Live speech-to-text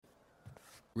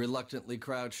reluctantly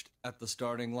crouched at the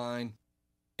starting line.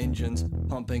 Engines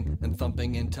pumping and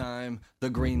thumping in time. The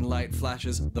green light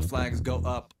flashes, the flags go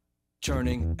up.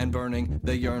 Churning and burning,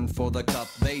 they yearn for the cup.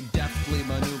 They deftly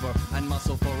maneuver and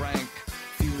muscle for rank.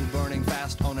 Fuel burning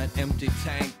fast on an empty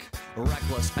tank.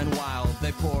 Reckless and wild,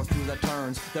 they pour through the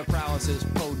turns. Their prowess is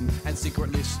potent and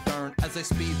secretly stern. As they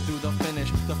speed through the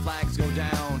finish, the flags go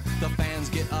down. The fans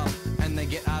get up and they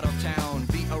get out of town.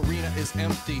 The arena is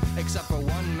empty, except for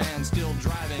one man still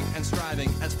driving and striving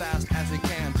as fast as he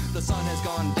can. The sun has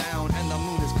gone down and the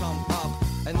moon has come up.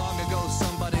 And long ago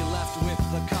somebody left with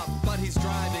the cup. But he's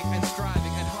driving and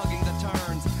striving and hugging the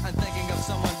turns and thinking of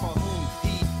someone for whom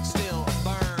he still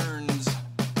burns.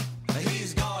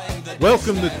 He's going the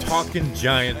Welcome to distance. Talking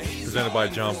Giants, presented by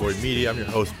John Boy Media. I'm your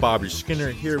host, Bobby Skinner,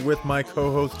 here with my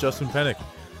co-host, Justin Pennick.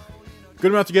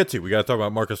 Good amount to get to. We got to talk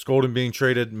about Marcus Golden being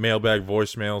traded, mailbag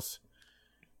voicemails.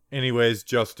 Anyways,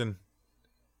 Justin,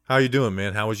 how you doing,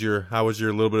 man? How was your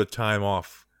little bit of time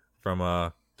off from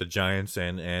the Giants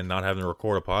and not having to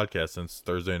record a podcast since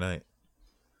Thursday night?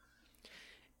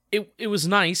 It was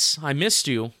nice. I missed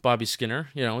you, Bobby Skinner.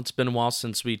 You know, it's been a while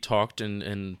since we talked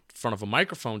in front of a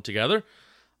microphone together.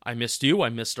 I missed you. I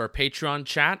missed our Patreon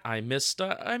chat. I missed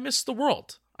the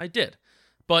world. I did.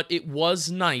 But it was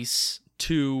nice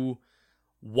to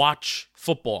watch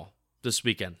football this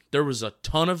weekend. There was a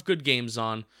ton of good games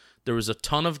on. There was a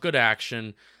ton of good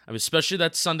action. I mean, especially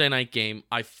that Sunday night game.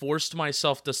 I forced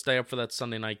myself to stay up for that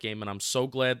Sunday night game, and I'm so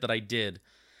glad that I did.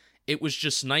 It was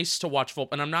just nice to watch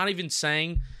football. And I'm not even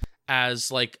saying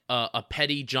as like a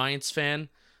petty Giants fan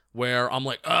where I'm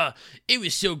like, it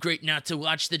was so great not to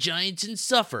watch the Giants and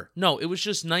suffer. No, it was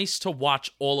just nice to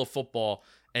watch all of football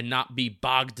and not be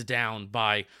bogged down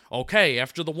by, okay,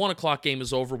 after the 1 o'clock game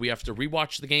is over, we have to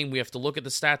rewatch the game, we have to look at the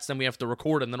stats, then we have to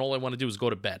record, and then all I want to do is go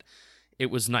to bed. It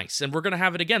was nice. And we're going to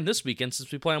have it again this weekend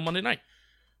since we play on Monday night.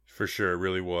 For sure, it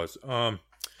really was. How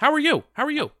are you?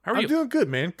 I'm doing good,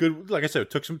 man. Good. Like I said,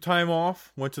 took some time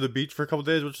off. Went to the beach for a couple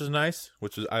days, which was nice.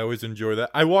 I always enjoy that.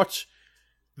 I watched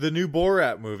the new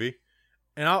Borat movie,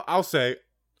 and I'll say,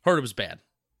 Heard it was bad.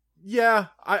 yeah,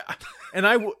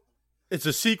 it's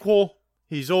a sequel.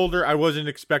 He's older. I wasn't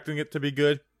expecting it to be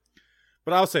good,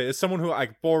 but I'll say, as someone who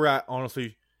like Borat,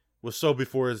 honestly, was so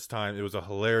before his time. It was a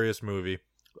hilarious movie.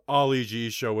 Ali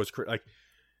G's show was like.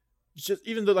 Just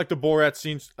even though like the Borat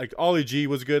scenes, like Ali G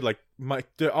was good. Like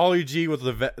the Ali G with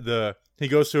he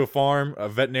goes to a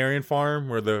veterinarian farm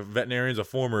where the veterinarian's a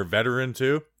former veteran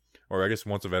too, or I guess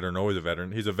once a veteran, always a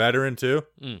veteran. He's a veteran too,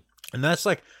 and that's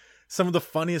like some of the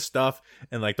funniest stuff.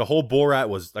 And like the whole Borat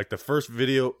was like the first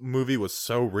video movie was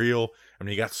so real. I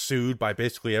mean, he got sued by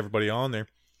basically everybody on there,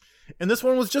 and this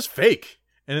one was just fake.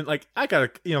 And it, like I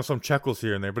got some chuckles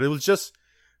here and there, but it was just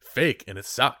fake and it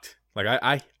sucked. Like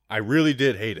I really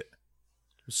did hate it.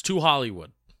 It's too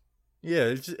Hollywood.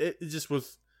 Yeah, it just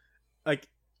was like,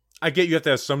 I get you have to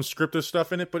have some scripted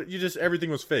stuff in it, but everything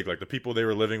was fake. Like the people they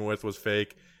were living with was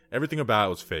fake. Everything about it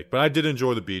was fake. But I did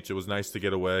enjoy the beach. It was nice to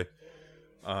get away.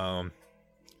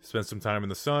 Spend some time in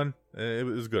the sun. It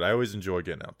was good. I always enjoy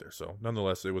getting out there. So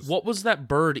nonetheless, it was. What was that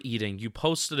bird eating? You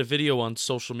posted a video on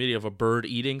social media of a bird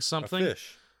eating something. A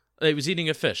fish. It was eating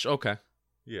a fish. Okay.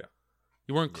 Yeah.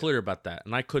 You weren't clear about that,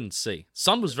 and I couldn't see.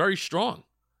 Sun was very strong.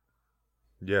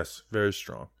 Yes, very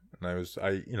strong. And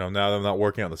now that I'm not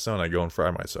working out in the sun, I go and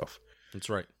fry myself. That's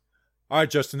right. All right,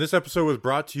 Justin, this episode was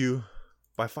brought to you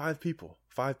by 5 people.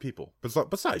 5 people.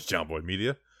 Besides John Boy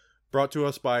Media. Brought to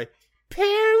us by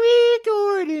Perry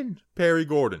Gordon.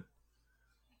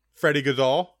 Freddie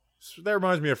Goodall. That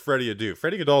reminds me of Freddie Adu.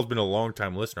 Freddie Goodall's been a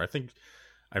long-time listener.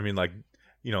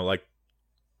 Like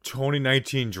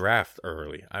 2019 draft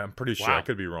early. I'm pretty sure. Wow. I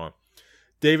could be wrong.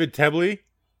 David Tebley.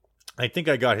 I think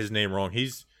I got his name wrong.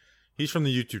 He's from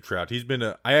the YouTube crowd. He's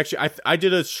been I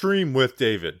did a stream with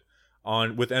David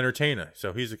with Entertainer.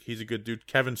 So he's a good dude.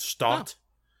 Kevin Stott.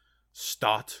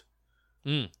 Stott.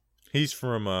 He's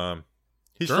from Germany.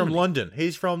 from London.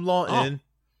 He's from London.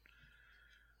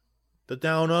 The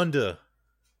Down Under.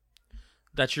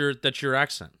 That's your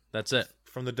accent. That's it.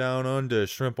 From the Down Under,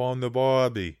 shrimp on the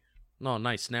barbie. No,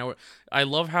 nice. Now I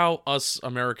love how us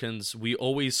Americans, we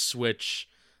always switch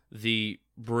the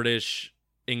British,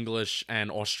 English,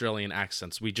 and Australian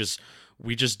accents. We just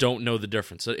don't know the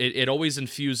difference. It always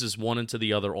infuses one into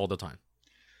the other all the time.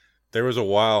 There was a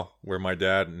while where my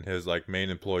dad and his like main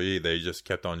employee, they just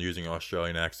kept on using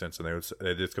Australian accents, and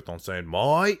they just kept on saying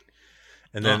 "mate,"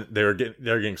 and then they were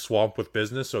getting swamped with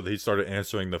business, so he started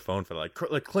answering the phone for like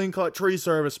clean cut tree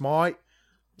service, mate.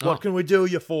 What can we do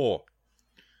you for?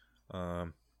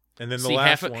 And then the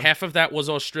last one, half of that was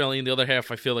Australian, the other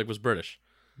half I feel like was British.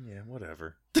 Yeah,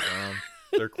 whatever.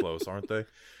 They're close, aren't they?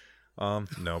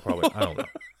 No, probably. I don't know.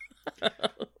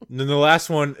 And then the last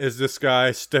one is this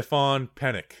guy, Stefan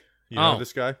Pennick. You know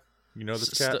this guy? You know this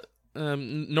cat?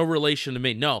 No relation to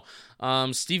me. No.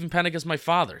 Stephen Pennick is my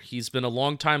father. He's been a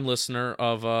longtime listener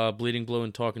of Bleeding Blue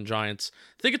and Talking Giants.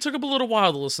 I think it took him a little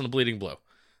while to listen to Bleeding Blue.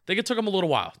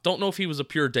 Don't know if he was a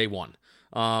pure day one.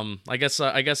 I guess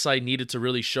I needed to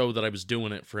really show that I was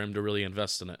doing it for him to really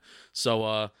invest in it.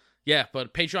 So, yeah,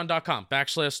 but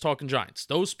patreon.com/Talking Giants.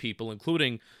 Those people,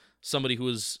 including somebody who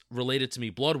is related to me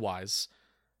blood-wise,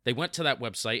 they went to that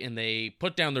website and they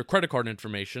put down their credit card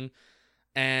information.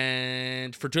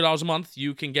 And for $2 a month,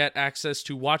 you can get access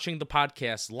to watching the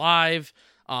podcast live.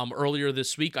 Earlier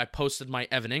this week, I posted my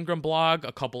Evan Ingram blog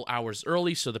a couple hours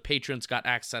early, so the patrons got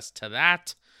access to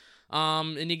that.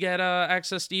 And you get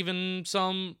access to even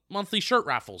some monthly shirt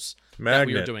raffles that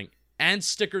we are doing. And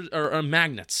stickers, or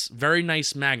magnets. Very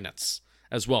nice magnets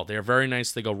as well. They are very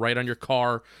nice. They go right on your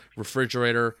car,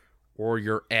 refrigerator, or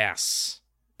your ass.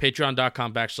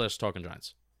 Patreon.com/Talking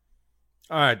Giants.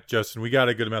 All right, Justin, we got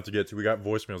a good amount to get to. We got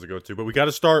voicemails to go to, but we got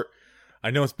to start.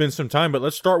 I know it's been some time, but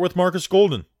let's start with Marcus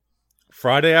Golden.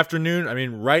 Friday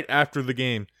afternoon, right after the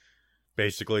game,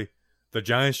 basically, the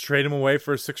Giants trade him away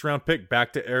for a 6th-round pick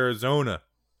back to Arizona.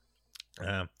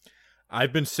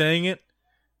 I've been saying it.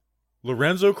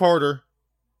 Marcus Golden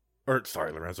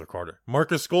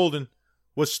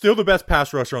was still the best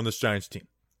pass rusher on this Giants team.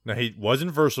 Now, he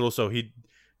wasn't versatile, so he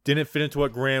didn't fit into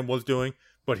what Graham was doing,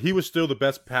 but he was still the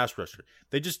best pass rusher.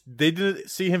 They didn't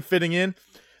see him fitting in.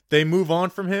 They move on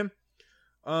from him,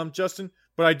 Justin.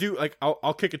 But I do,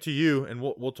 I'll kick it to you, and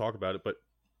we'll talk about it. But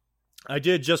I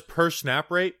did just per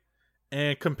snap rate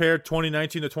and compared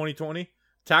 2019 to 2020.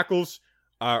 Tackles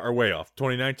are way off.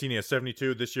 2019, he has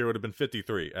 72. This year would have been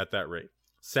 53 at that rate.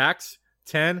 Sacks,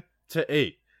 10 to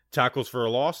 8. Tackles for a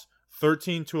loss,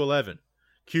 13 to 11.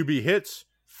 QB hits,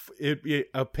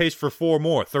 a pace for 4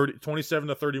 more, 27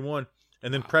 to 31.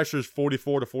 And then pressures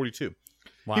 44 to 42.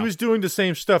 Wow. He was doing the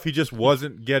same stuff. He just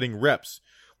wasn't getting reps,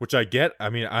 which I get.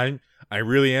 I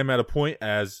really am at a point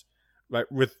as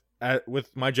with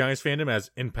my Giants fandom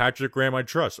as in Patrick Graham I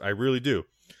trust. I really do.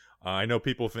 I know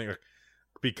people think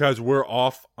because we're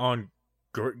off on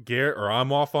Garrett or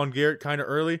I'm off on Garrett kind of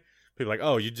early. People are like,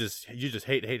 oh, you just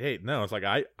hate. No, it's like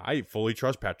I fully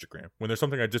trust Patrick Graham. When there's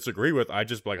something I disagree with, I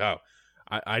just be like, oh,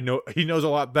 I know he knows a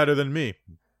lot better than me.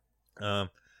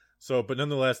 But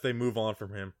nonetheless, they move on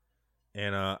from him,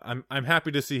 and I'm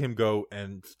happy to see him go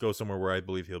somewhere where I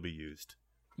believe he'll be used.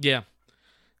 Yeah.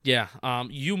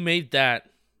 You made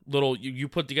that little. You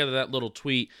put together that little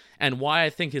tweet, and why I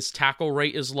think his tackle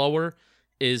rate is lower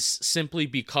is simply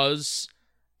because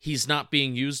he's not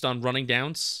being used on running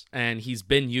downs, and he's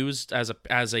been used as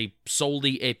a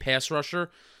solely a pass rusher,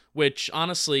 which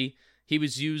honestly he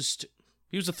was a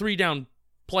 3-down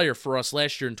player for us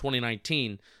last year in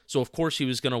 2019. So of course he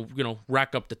was going to,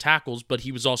 rack up the tackles, but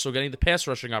he was also getting the pass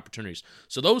rushing opportunities.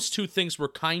 So those two things were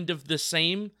kind of the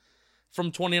same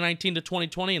from 2019 to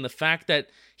 2020, and the fact that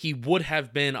he would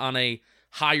have been on a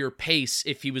higher pace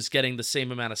if he was getting the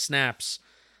same amount of snaps,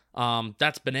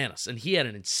 that's bananas. And he had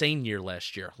an insane year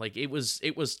last year. Like it was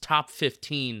top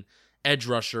 15 edge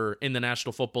rusher in the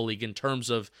National Football League in terms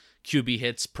of QB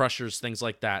hits, pressures, things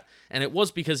like that. And it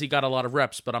was because he got a lot of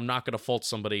reps, but I'm not going to fault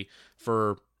somebody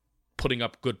for putting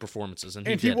up good performances. And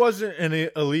he wasn't an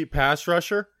elite pass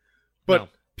rusher, but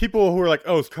people who are like,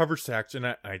 oh, it's coverage sacks.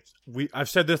 And I've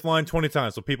said this line 20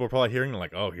 times, so people are probably hearing it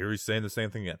like, oh, here he's saying the same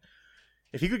thing again.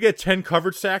 If he could get 10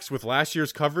 coverage sacks with last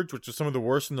year's coverage, which was some of the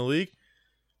worst in the league,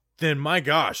 then my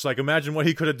gosh, imagine what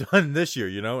he could have done this year,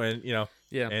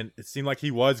 and it seemed like he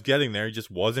was getting there. He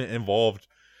just wasn't involved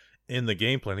in the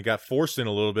game plan. He got forced in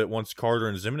a little bit once Carter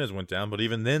and Zimenez went down, but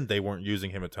even then they weren't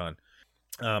using him a ton.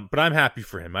 But I'm happy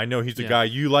for him. I know he's a guy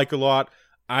you like a lot.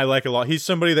 I like a lot. He's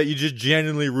somebody that you just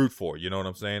genuinely root for. You know what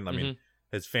I'm saying? I mean,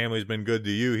 his family's been good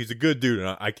to you. He's a good dude,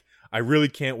 and I really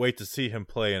can't wait to see him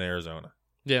play in Arizona.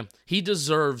 Yeah, he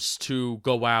deserves to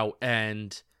go out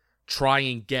and try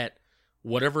and get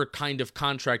whatever kind of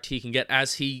contract he can get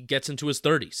as he gets into his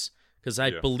 30s. Because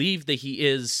I believe that he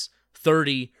is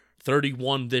 30,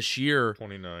 31 this year.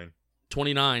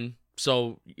 29.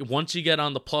 So once you get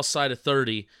on the plus side of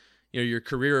 30, your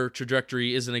career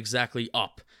trajectory isn't exactly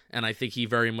up. And I think he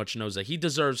very much knows that. He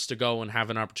deserves to go and have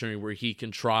an opportunity where he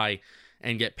can try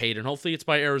and get paid. And hopefully it's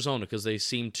by Arizona because they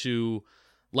seem to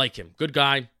like him. Good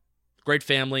guy, great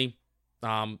family.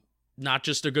 Not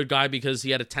just a good guy because he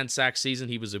had a 10-sack season.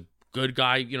 He was a good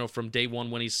guy, from day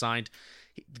one when he signed.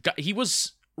 He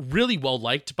was really well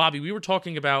liked. Bobby, we were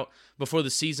talking about before the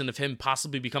season of him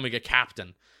possibly becoming a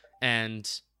captain,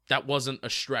 and that wasn't a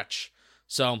stretch.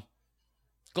 So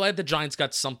glad the Giants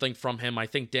got something from him. I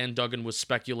think Dan Duggan was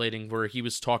speculating where he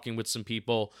was talking with some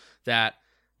people that,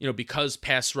 because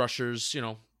pass rushers,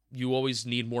 you always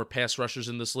need more pass rushers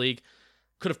in this league.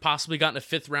 Could have possibly gotten a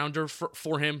 5th rounder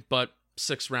for him, but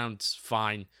 6th round's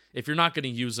fine. If you're not going to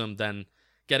use him, then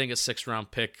getting a 6th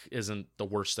round pick isn't the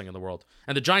worst thing in the world.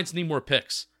 And the Giants need more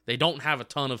picks. They don't have a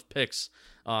ton of picks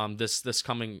this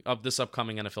upcoming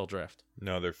NFL draft.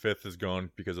 No, their 5th is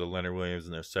gone because of Leonard Williams,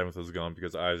 and their 7th is gone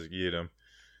because of Isaac Yiadom.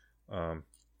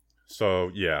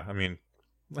 So yeah, I mean,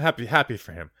 happy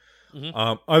for him.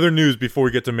 Mm-hmm. Other news before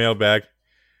we get to mailbag.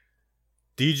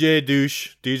 DJ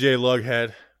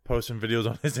Lughead, posting videos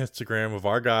on his Instagram of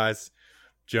our guys,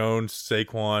 Jones,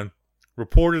 Saquon,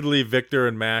 reportedly Victor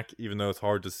and Mac, even though it's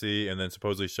hard to see, and then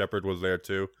supposedly Shepard was there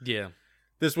too. Yeah.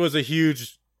 This was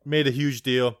made a huge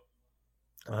deal.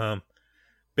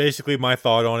 Basically my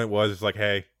thought on it was, it's like,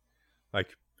 hey,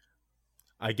 like,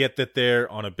 I get that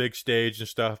they're on a big stage and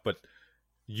stuff, but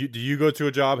do you go to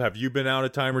a job? Have you been out a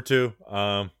time or two?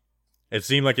 It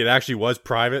seemed like it actually was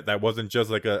private. That wasn't just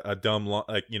like a dumb,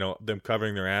 them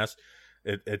covering their ass.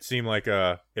 It seemed like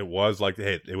it was like,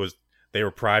 hey, they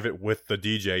were private with the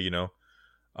DJ,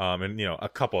 and a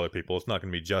couple other people. It's not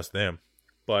going to be just them,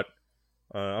 but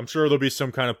I'm sure there'll be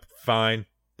some kind of fine.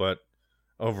 But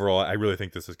overall, I really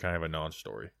think this is kind of a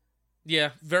non-story.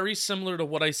 Yeah, very similar to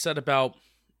what I said about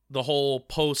the whole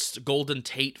post Golden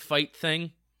Tate fight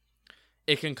thing.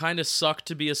 It can kind of suck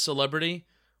to be a celebrity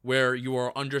where you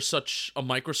are under such a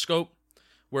microscope,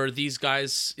 where these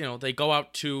guys, they go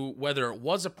out to, whether it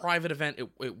was a private event,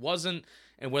 it wasn't,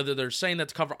 and whether they're saying that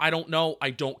to cover, I don't know, I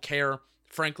don't care.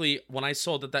 Frankly, when I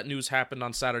saw that news happened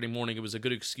on Saturday morning, it was a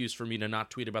good excuse for me to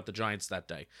not tweet about the Giants that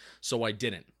day. So I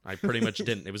didn't. I pretty much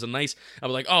didn't. It was I was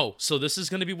like, oh, so this is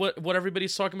going to be what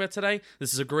everybody's talking about today?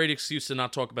 This is a great excuse to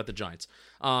not talk about the Giants.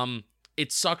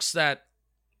 It sucks that,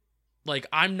 like,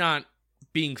 I'm not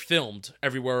being filmed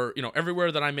everywhere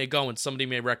that I may go and somebody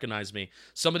may recognize me.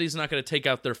 Somebody's not going to take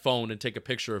out their phone and take a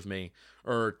picture of me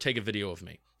or take a video of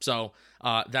me. So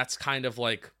that's kind of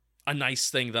like a nice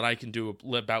thing that I can do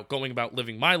about going about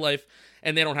living my life,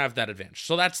 and they don't have that advantage.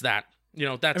 So that's that.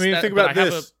 Think about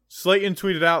this. Slayton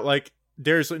tweeted out, like,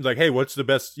 Darius Slayton's like, hey, what's the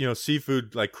best,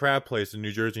 seafood, like, crab place in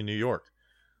New Jersey, New York?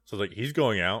 So, like, he's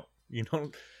going out,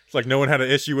 It's like no one had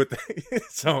an issue with that.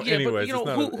 So, yeah, anyways,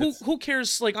 but, who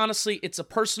cares? Like, honestly, it's a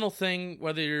personal thing.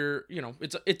 Whether you're,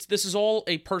 this is all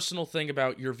a personal thing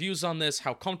about your views on this,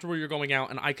 how comfortable you're going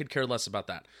out, and I could care less about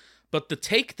that. But the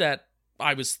take that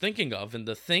I was thinking of, and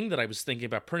the thing that I was thinking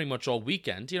about pretty much all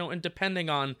weekend, and depending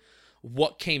on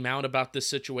what came out about this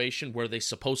situation, were they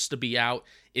supposed to be out?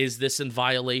 Is this in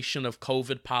violation of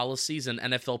COVID policies and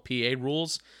NFLPA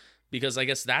rules? Because I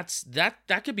guess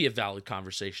that could be a valid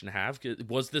conversation to have.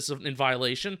 Was this in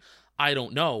violation? I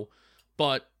don't know.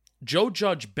 But Joe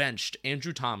Judge benched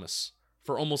Andrew Thomas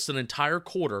for almost an entire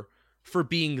quarter for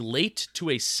being late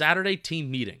to a Saturday team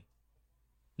meeting.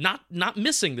 Not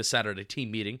missing the Saturday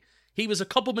team meeting. He was a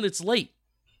couple minutes late.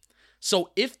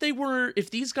 So if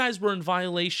these guys were in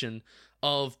violation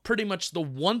of pretty much the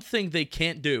one thing they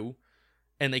can't do,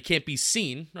 and they can't be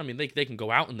seen, I mean, they can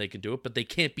go out and they can do it, but they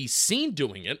can't be seen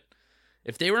doing it.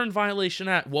 If they were in violation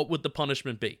of that, what would the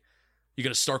punishment be? You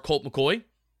going to start Colt McCoy?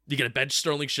 You going to bench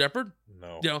Sterling Shepard?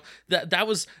 No. That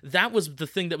was the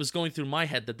thing that was going through my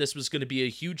head, that this was going to be a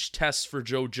huge test for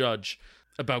Joe Judge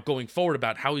about going forward,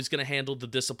 about how he's going to handle the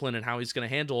discipline and how he's going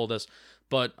to handle all this.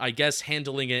 But I guess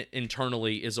handling it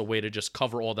internally is a way to just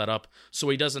cover all that up so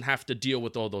he doesn't have to deal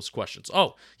with all those questions.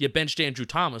 Oh, you benched Andrew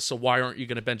Thomas, so why aren't you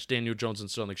going to bench Daniel Jones and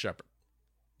Sterling Shepard?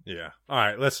 Yeah. All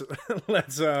right. Let's.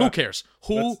 Who cares?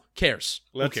 Who cares?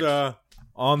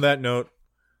 On that note,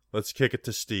 let's kick it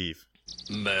to Steve.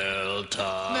 Mail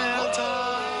time. Mail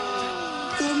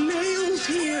time. The mail's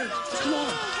here. Come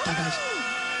on. Bye, guys.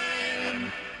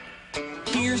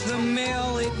 Here's the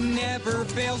mail. It never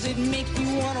fails. It makes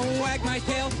me want to wag my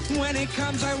tail. When it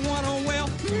comes, I want to wail.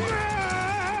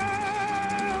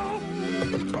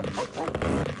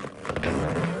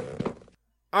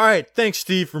 All right. Thanks,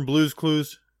 Steve from Blues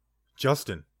Clues.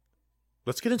 Justin,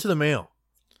 let's get into the mail.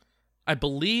 I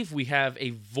believe we have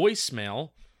a voicemail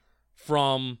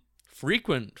from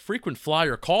frequent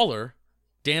flyer caller,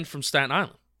 Dan from Staten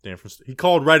Island. He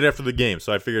called right after the game,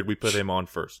 so I figured we'd put him on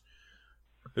first.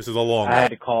 This is a long one. I had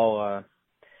to call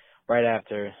right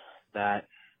after that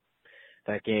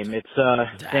game. It's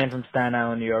Dan from Staten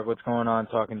Island, New York. What's going on?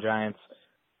 Talking Giants.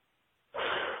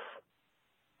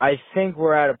 I think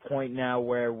we're at a point now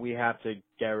where we have to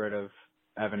get rid of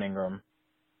Evan Ingram.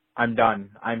 I'm done.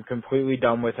 I'm completely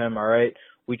done with him, all right?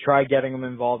 We tried getting him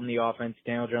involved in the offense.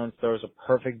 Daniel Jones throws a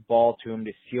perfect ball to him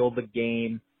to seal the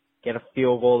game. get a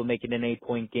field goal to make it an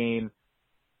 8-point game,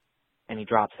 and he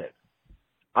drops it.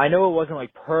 I know it wasn't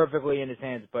like perfectly in his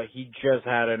hands, but he just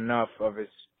had enough of his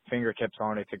fingertips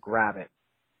on it to grab it,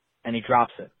 and he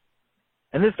drops it.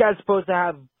 And this guy's supposed to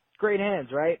have great hands,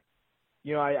 right?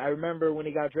 You know, I remember when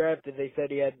he got drafted, they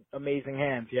said he had amazing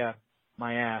hands. Yeah,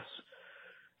 my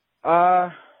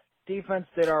ass. Defense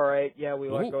did all right. Yeah, we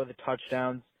let go of the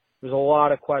touchdowns. There's a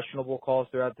lot of questionable calls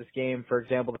throughout this game. For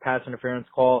example, the pass interference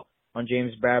call on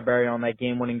James Bradbury on that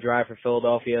game-winning drive for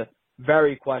Philadelphia.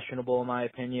 Very questionable, in my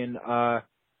opinion. The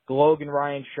Logan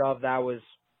Ryan shove, that was...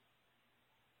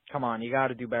 Come on, you got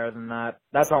to do better than that.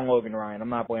 That's on Logan Ryan. I'm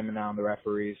not blaming that on the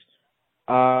referees.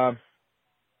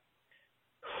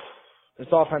 This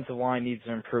offensive line needs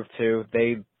to improve, too.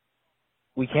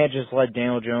 We can't just let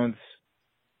Daniel Jones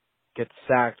get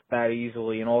sacked that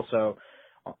easily, and also...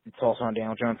 It's also on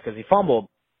Daniel Jones because he fumbled.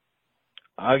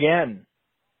 Again.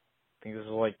 I think this is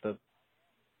like the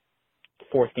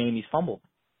fourth game he's fumbled.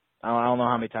 I don't know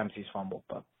how many times he's fumbled,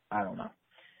 but I don't know.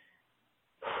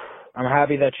 I'm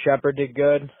happy that Shepard did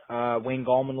good. Wayne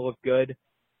Gallman looked good.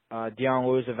 Dion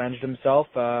Lewis avenged himself.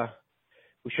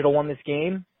 We should have won this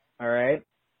game. All right.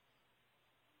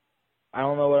 I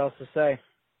don't know what else to say.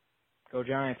 Go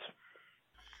Giants.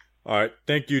 All right.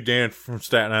 Thank you, Dan from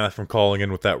Staten Island, for calling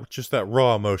in with that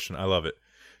raw emotion. I love it.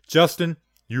 Justin,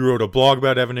 you wrote a blog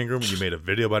about Evan Ingram. You made a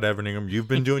video about Evan Ingram. You've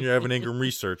been doing your Evan Ingram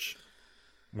research.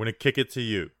 I'm going to kick it to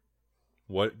you.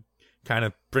 What kind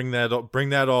of bring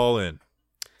that all in?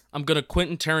 I'm going to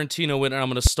Quentin Tarantino it, and I'm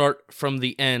going to start from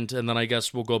the end, and then I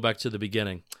guess we'll go back to the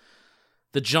beginning.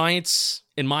 The Giants,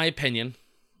 in my opinion,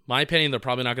 they're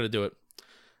probably not going to do it.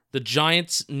 The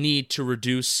Giants need to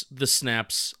reduce the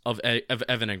snaps of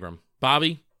Evan Ingram.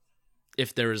 Bobby,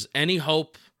 if there is any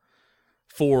hope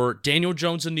for Daniel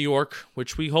Jones in New York,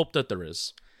 which we hope that there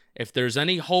is, if there's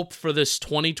any hope for this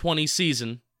 2020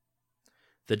 season,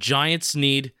 the Giants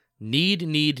need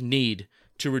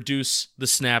to reduce the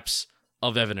snaps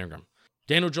of Evan Ingram.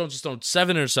 Daniel Jones has thrown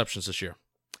 7 interceptions this year.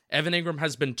 Evan Ingram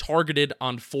has been targeted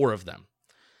on 4 of them.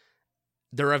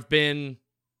 There have been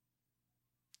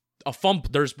a fumble.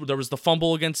 There was the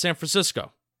fumble against San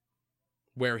Francisco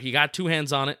where he got 2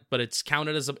 hands on it, but it's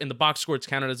counted as in the box score. It's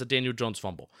counted as a Daniel Jones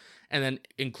fumble. And then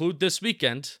include this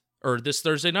weekend or this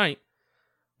Thursday night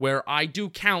where I do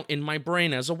count in my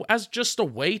brain as just a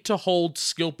way to hold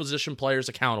skill position players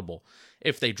accountable.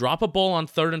 If they drop a ball on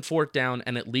 3rd and 4th down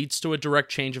and it leads to a direct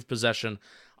change of possession,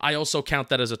 I also count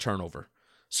that as a turnover.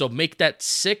 So make that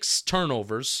 6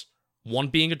 turnovers, 1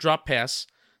 being a drop pass,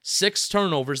 6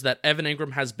 turnovers that Evan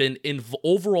Ingram has been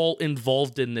overall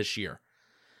involved in this year.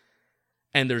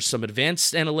 And there's some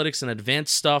advanced analytics and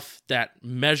advanced stuff that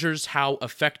measures how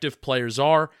effective players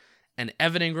are, and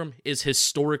Evan Ingram is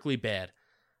historically bad.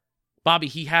 Bobby,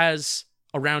 he has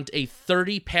around a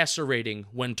 30 passer rating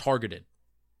when targeted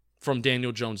from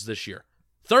Daniel Jones this year.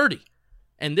 30.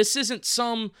 And this isn't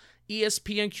some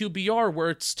ESPN QBR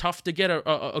where it's tough to get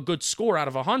a good score out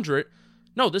of 100.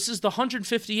 No, this is the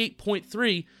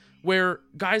 158.3 where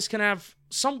guys can have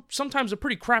sometimes a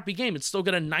pretty crappy game and still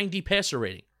get a 90 passer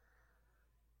rating.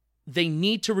 They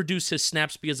need to reduce his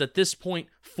snaps because at this point,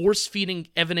 force-feeding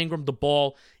Evan Ingram the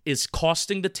ball is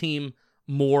costing the team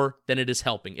more than it is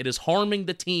helping. It is harming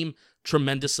the team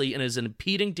tremendously and is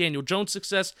impeding Daniel Jones'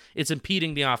 success. It's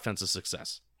impeding the offense's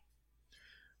success.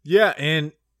 Yeah,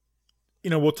 and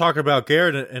we'll talk about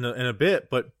Garrett in a bit,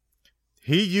 but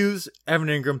he used Evan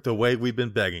Ingram the way we've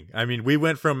been begging. I mean, we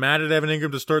went from mad at Evan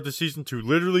Ingram to start the season to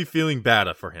literally feeling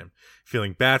bad for him.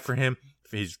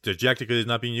 He's dejected because he's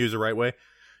not being used the right way.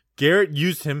 Garrett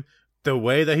used him the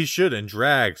way that he should in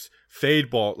drags, fade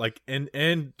ball,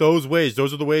 and those ways.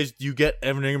 Those are the ways you get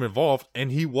Evan Ingram involved,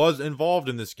 and he was involved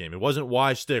in this game. It wasn't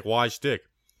why stick.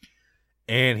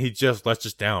 And he just lets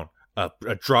us down. A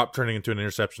drop turning into an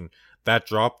interception. That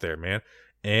drop there, man.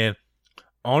 And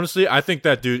honestly, I think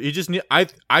that dude,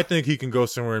 I think he can go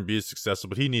somewhere and be successful,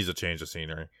 but he needs a change of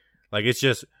scenery. It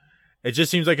just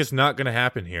seems like it's not going to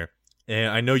happen here. And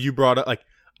I know you brought up,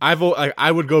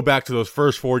 I would go back to those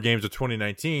first 4 games of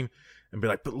 2019 and be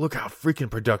like, but look how freaking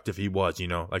productive he was,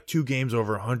 2 games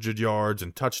over 100 yards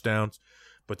and touchdowns.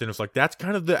 But then it's that's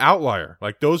kind of the outlier.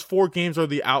 Those 4 games are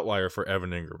the outlier for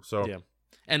Evan Ingram. So yeah.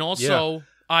 And also,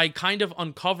 I kind of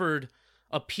uncovered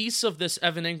a piece of this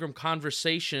Evan Ingram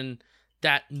conversation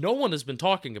that no one has been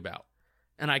talking about.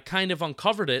 And I kind of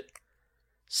uncovered it.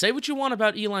 Say what you want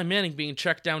about Eli Manning being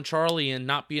checked down Charlie and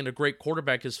not being a great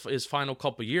quarterback his final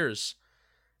couple years.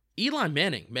 Eli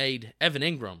Manning made Evan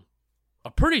Ingram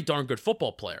a pretty darn good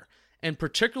football player. And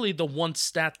particularly the one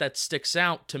stat that sticks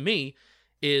out to me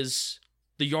is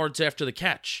the yards after the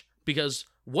catch. Because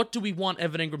what do we want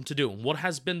Evan Ingram to do? What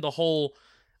has been the whole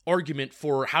argument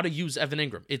for how to use Evan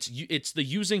Ingram? It's the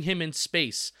using him in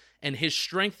space, and his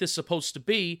strength is supposed to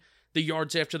be the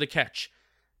yards after the catch.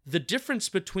 The difference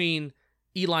between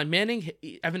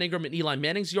Evan Ingram and Eli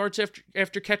Manning's yards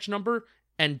after catch number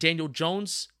and Daniel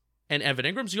Jones and Evan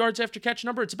Ingram's yards after catch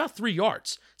number, it's about 3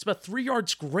 yards. It's about 3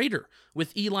 yards greater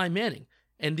with Eli Manning.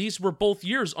 And these were both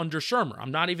years under Shurmur.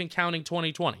 I'm not even counting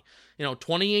 2020.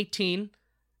 2018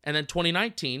 and then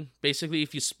 2019, basically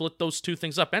if you split those two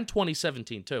things up, and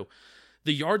 2017 too,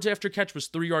 the yards after catch was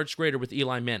 3 yards greater with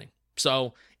Eli Manning.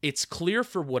 So it's clear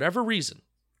for whatever reason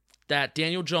that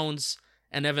Daniel Jones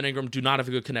and Evan Ingram do not have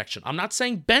a good connection. I'm not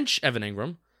saying bench Evan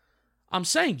Ingram. I'm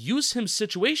saying use him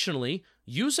situationally,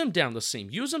 use him down the seam,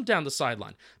 use him down the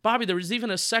sideline. Bobby, there was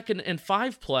even a 2nd and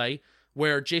 5 play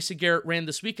where Jason Garrett ran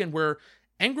this weekend where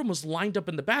Ingram was lined up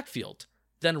in the backfield.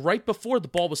 Then right before the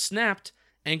ball was snapped,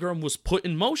 Ingram was put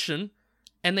in motion,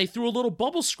 and they threw a little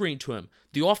bubble screen to him.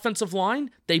 The offensive line,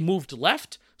 they moved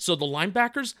left, so the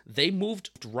linebackers, they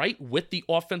moved right with the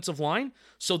offensive line,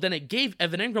 so then it gave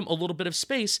Evan Ingram a little bit of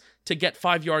space to get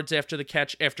 5 yards after the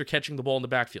catch, after catching the ball in the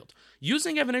backfield.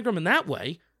 Using Evan Ingram in that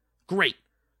way, great.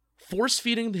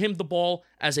 Force-feeding him the ball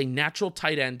as a natural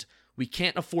tight end, we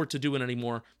can't afford to do it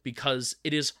anymore because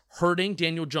it is hurting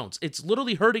Daniel Jones. It's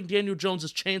literally hurting Daniel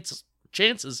Jones'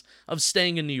 chances of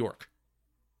staying in New York.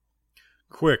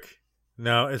 Quick.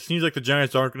 Now, it seems like the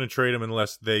Giants aren't going to trade him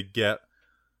unless they get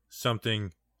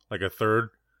something like a third.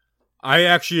 I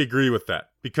actually agree with that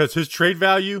because his trade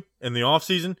value in the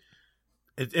offseason,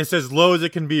 it's as low as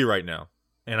it can be right now.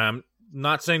 And I'm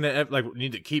not saying that we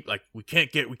need to keep, we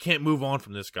can't move on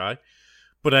from this guy.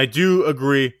 But I do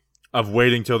agree of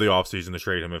waiting till the offseason to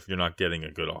trade him if you're not getting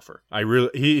a good offer. I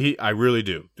really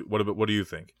do. What do you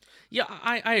think? Yeah,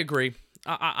 I agree.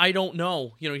 I don't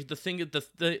know.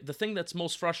 The thing that's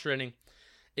most frustrating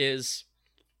is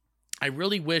I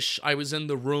really wish I was in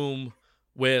the room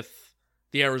with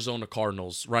the Arizona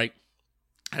Cardinals, right?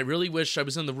 I really wish I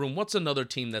was in the room. What's another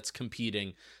team that's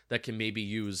competing that can maybe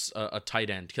use a tight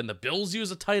end? Can the Bills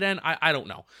use a tight end? I don't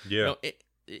know. Yeah.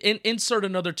 Insert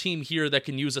another team here that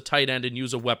can use a tight end and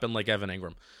use a weapon like Evan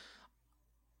Ingram.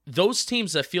 Those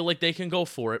teams that feel like they can go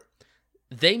for it,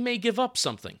 they may give up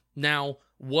something. Now,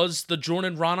 was the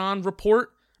Jordan Raanan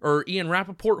report or Ian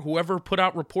Rappaport, whoever put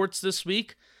out reports this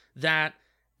week, that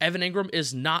Evan Ingram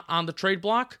is not on the trade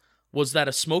block? Was that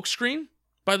a smokescreen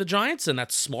by the Giants? And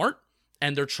that's smart.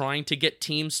 And they're trying to get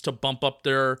teams to bump up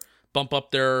their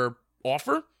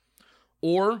offer?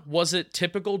 Or was it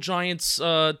typical Giants,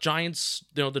 the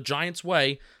Giants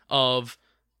way of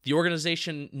the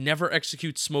organization never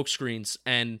executes smokescreens,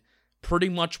 and pretty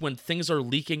much when things are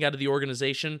leaking out of the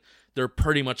organization, they're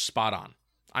pretty much spot on.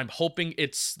 I'm hoping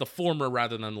it's the former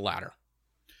rather than the latter.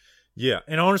 Yeah,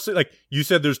 and honestly, like you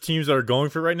said, there's teams that are going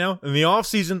for it right now. In the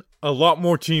offseason, a lot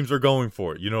more teams are going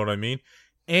for it. You know what I mean?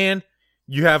 And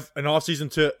you have an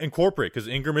offseason to incorporate because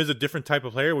Ingram is a different type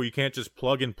of player where you can't just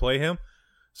plug and play him.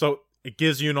 So it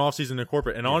gives you an offseason to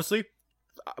incorporate. And honestly,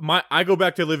 I go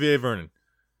back to Olivier Vernon.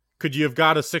 Could you have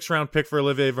got a 6th-round pick for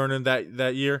Olivier Vernon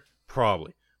that year?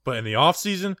 Probably. But in the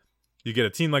offseason, you get a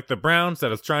team like the Browns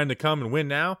that is trying to come and win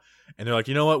now, and they're like,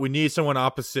 you know what? We need someone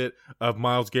opposite of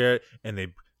Myles Garrett, and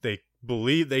they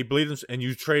believe him, and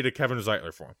you traded Kevin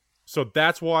Zeitler for him. So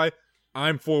that's why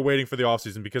I'm for waiting for the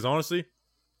offseason, because honestly,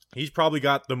 he's probably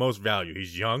got the most value.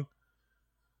 He's young.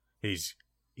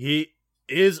 He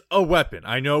is a weapon.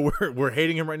 I know we're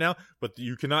hating him right now, but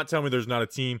you cannot tell me there's not a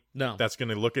team that's going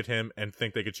to look at him and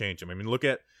think they could change him. I mean, look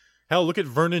at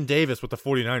Vernon Davis with the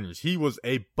 49ers. He was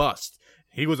a bust.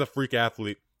 He was a freak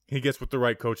athlete. He gets with the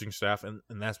right coaching staff, and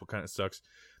that's what kind of sucks.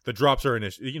 The drops are an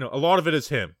issue. You know, a lot of it is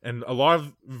him, and a lot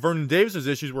of Vernon Davis's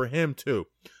issues were him too.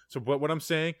 So what I'm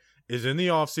saying is in the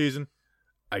offseason,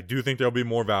 I do think there'll be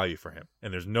more value for him,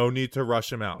 and there's no need to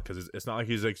rush him out because it's not like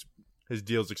his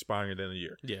deal's expiring at the end of the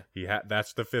year. Yeah.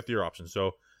 That's the 5th-year option.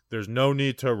 So there's no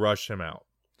need to rush him out.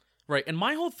 Right. And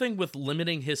my whole thing with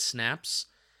limiting his snaps,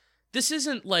 this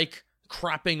isn't like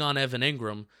crapping on Evan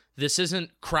Ingram. This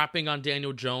isn't crapping on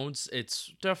Daniel Jones.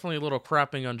 It's definitely a little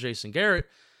crapping on Jason Garrett.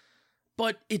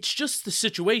 But it's just the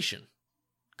situation.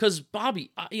 Because,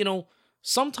 Bobby,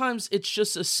 sometimes it's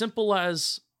just as simple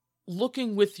as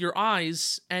looking with your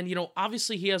eyes. And,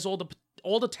 obviously he has all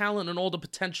the talent and all the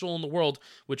potential in the world,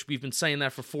 which we've been saying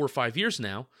that for 4 or 5 years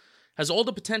now, has all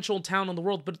the potential and talent in the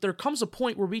world, but there comes a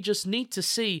point where we just need to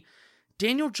see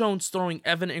Daniel Jones throwing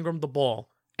Evan Ingram the ball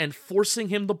and forcing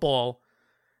him the ball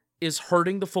is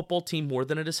hurting the football team more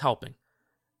than it is helping.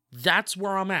 That's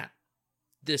where I'm at.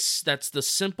 That's the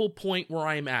simple point where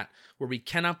I am at, where we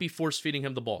cannot be force feeding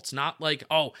him the ball. It's not like,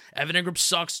 oh, Evan Ingram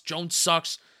sucks, Jones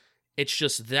sucks. It's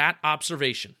just that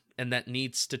observation, and that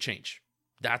needs to change.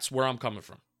 That's where I'm coming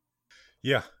from.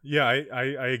 Yeah,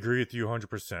 I agree with you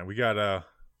 100%. We got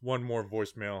one more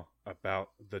voicemail about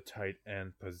the tight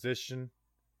end position.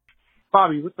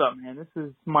 Bobby, what's up, man? This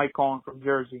is Mike calling from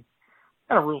Jersey.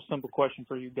 I got a real simple question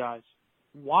for you guys.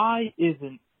 Why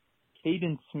isn't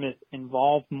Caden Smith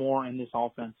involved more in this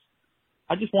offense?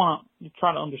 I just want to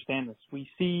try to understand this. We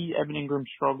see Evan Ingram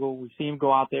struggle. We see him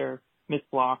go out there, miss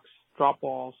blocks, drop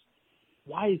balls.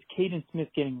 Why is Caden Smith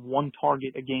getting one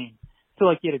target a game? I feel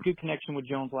like he had a good connection with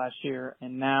Jones last year,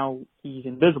 and now he's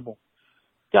invisible.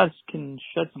 You guys can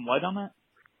shed some light on that?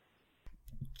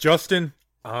 Justin,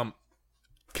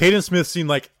 Caden Smith seemed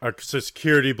like a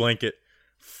security blanket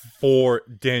for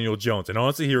Daniel Jones. And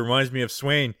honestly, he reminds me of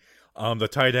Swain, the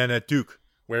tight end at Duke,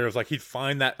 where it was like he'd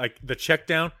find that, like, the check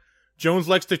down. Jones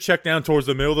likes to check down towards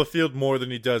the middle of the field more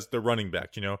than he does the running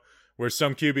back, where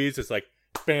some QBs, it's like,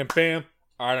 bam, bam,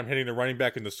 all right, I'm hitting the running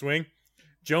back in the swing.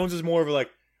 Jones is more of a, like,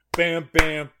 bam,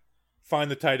 bam, find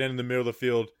the tight end in the middle of the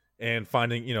field and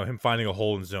finding, him finding a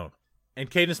hole in zone. And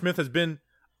Caden Smith has been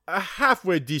a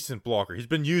halfway decent blocker. He's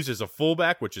been used as a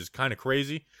fullback, which is kind of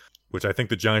crazy, which I think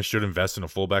the Giants should invest in a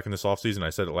fullback in this offseason. I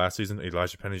said it last season.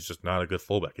 Elijah Penny's just not a good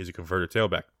fullback. He's a converted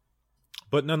tailback.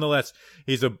 But nonetheless,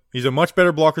 he's a much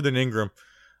better blocker than Ingram.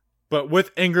 But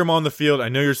with Ingram on the field, I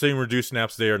know you're saying reduced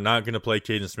snaps. They are not going to play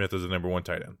Caden Smith as the number one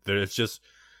tight end.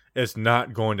 It's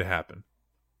not going to happen.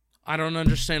 I don't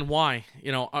understand why.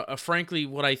 Frankly,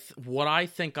 what I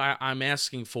think I'm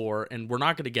asking for, and we're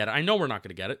not going to get it. I know we're not going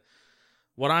to get it.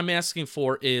 What I'm asking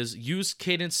for is use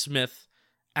Caden Smith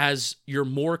as your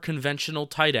more conventional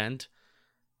tight end,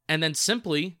 and then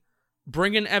simply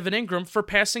bring in Evan Ingram for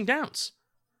passing downs.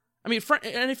 I mean,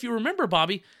 and if you remember,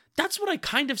 Bobby, that's what I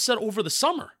kind of said over the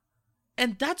summer.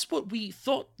 And that's what we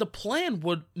thought the plan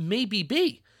would maybe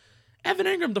be. Evan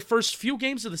Ingram, the first few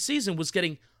games of the season, was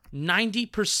getting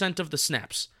 90% of the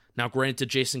snaps. Now, granted,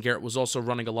 Jason Garrett was also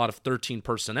running a lot of 13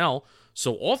 personnel,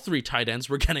 so all three tight ends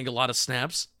were getting a lot of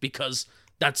snaps because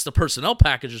that's the personnel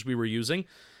packages we were using.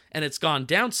 And it's gone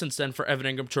down since then for Evan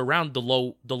Ingram to around the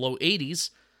low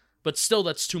 80s, but still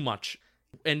that's too much.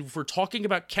 And if we're talking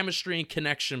about chemistry and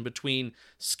connection between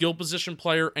skill position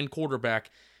player and quarterback,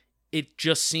 it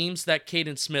just seems that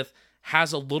Caden Smith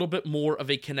has a little bit more of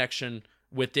a connection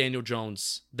with Daniel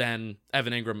Jones than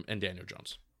Evan Ingram and Daniel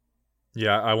Jones.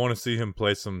 Yeah, I want to see him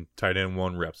play some tight end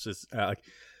one reps.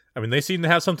 They seem to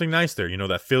have something nice there.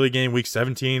 That Philly game, week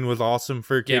 17, was awesome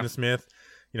for Caden Smith.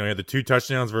 He had the 2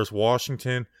 touchdowns versus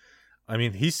Washington. I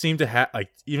mean, he seemed to have,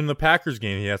 even the Packers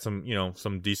game, he had some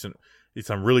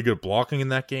really good blocking in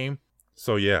that game.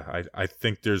 So, yeah, I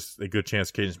think there's a good chance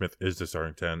Caden Smith is the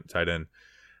starting tight end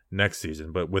next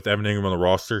season. But with Evan Ingram on the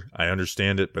roster, I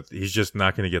understand it, but he's just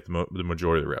not going to get the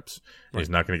majority of the reps. Right. He's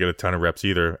not going to get a ton of reps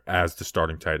either as the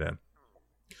starting tight end.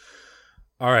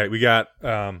 All right, we got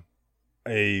a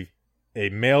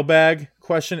mailbag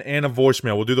question and a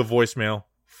voicemail. We'll do the voicemail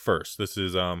first. This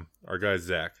is our guy,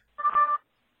 Zach.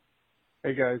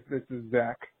 Hey, guys. This is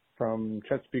Zach from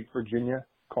Chesapeake, Virginia,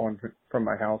 calling from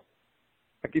my house.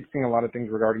 I keep seeing a lot of things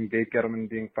regarding Dave Gettleman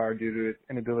being fired due to his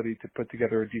inability to put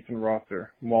together a decent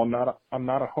roster. While I'm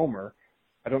not a homer,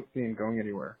 I don't see him going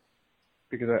anywhere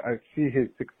because I see his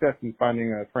success in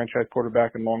finding a franchise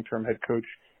quarterback and long-term head coach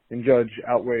in Judge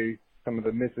outweigh some of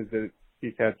the misses that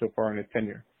he's had so far in his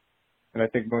tenure. And I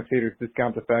think most haters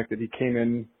discount the fact that he came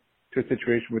in to a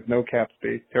situation with no cap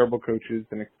space, terrible coaches,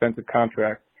 and expensive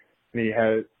contracts, and he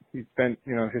spent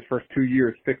his first 2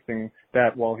 years fixing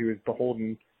that while he was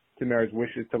beholden to Mayor's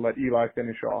wishes to let Eli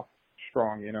finish off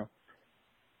strong.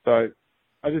 So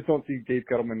I just don't see Dave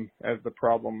Gettleman as the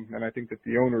problem, and I think that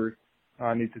the owners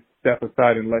need to step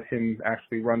aside and let him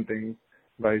actually run things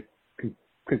by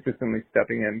consistently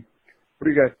stepping in. What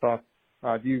are you guys' thoughts?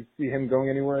 Do you see him going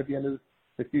anywhere at the end of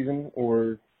the season,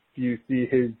 or do you see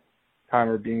his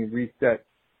timer being reset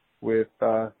with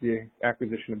the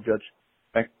acquisition of Judge?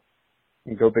 Thanks.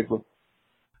 And go Big Blue.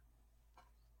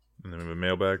 And then we have a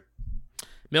mailbag.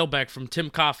 Mailbag from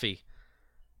Tim Coffey.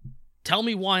 Tell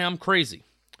me why I'm crazy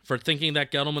for thinking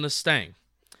that Gettleman is staying.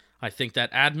 I think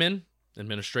that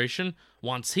administration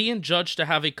wants he and Judge to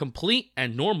have a complete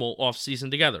and normal offseason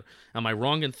together. Am I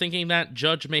wrong in thinking that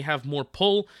Judge may have more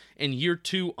pull in year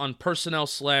 2 on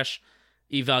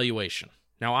personnel/evaluation?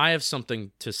 Now, I have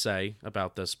something to say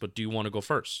about this, but do you want to go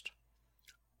first?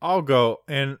 I'll go,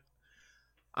 and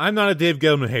I'm not a Dave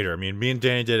Gettleman hater. I mean, me and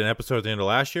Danny did an episode at the end of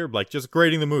last year, just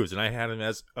grading the moves, and I had him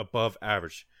as above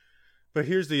average. But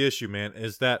here's the issue, man,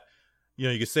 is that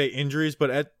you could say injuries, but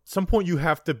at some point you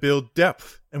have to build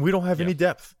depth, and we don't have any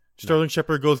depth. Sterling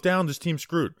Shepard goes down, this team's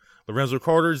screwed. Lorenzo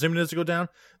Carter, Zimenez go down,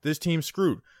 this team's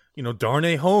screwed.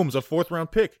 Darnay Holmes, a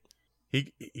 4th-round pick,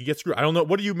 he gets screwed. I don't know.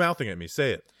 What are you mouthing at me?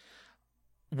 Say it.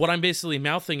 What I'm basically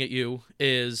mouthing at you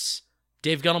is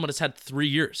Dave Gettleman has had 3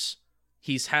 years.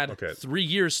 He's had 3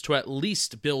 years to at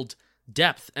least build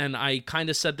depth, and I kind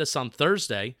of said this on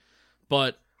Thursday,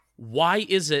 but why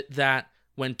is it that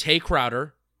when Tay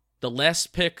Crowder, the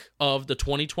last pick of the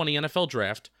 2020 NFL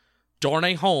Draft,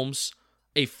 Darnay Holmes,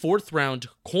 a 4th-round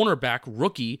cornerback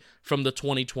rookie from the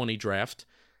 2020 Draft,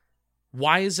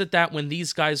 why is it that when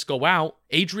these guys go out,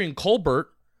 Adrian Colbert,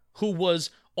 who was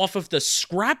off of the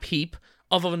scrap heap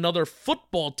of another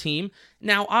football team,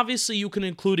 now obviously you can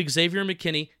include Xavier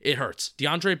McKinney, it hurts.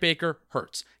 DeAndre Baker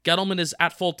hurts. Gettleman is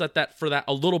at fault for that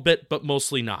a little bit, but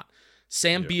mostly not.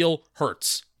 Sam Beal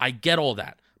hurts. I get all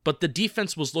that. But the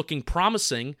defense was looking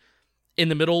promising in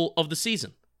the middle of the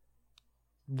season.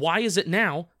 Why is it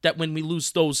now that when we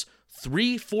lose those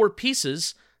 3-4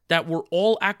 pieces that were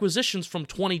all acquisitions from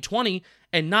 2020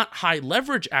 and not high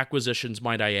leverage acquisitions,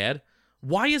 might I add,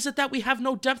 why is it that we have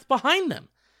no depth behind them?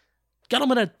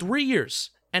 Gettleman had 3 years.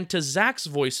 And to Zach's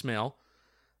voicemail,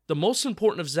 the most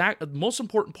important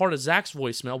part of Zach's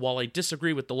voicemail, while I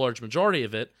disagree with the large majority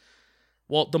of it,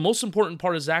 the most important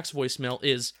part of Zach's voicemail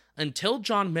is until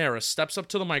John Mara steps up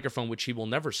to the microphone, which he will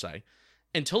never say,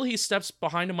 until he steps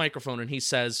behind a microphone and he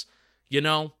says,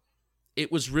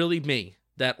 it was really me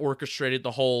that orchestrated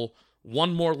the whole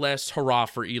one more last hurrah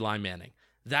for Eli Manning.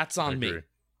 That's on me.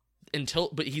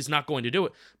 But he's not going to do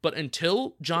it. But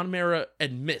until John Mara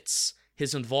admits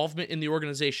his involvement in the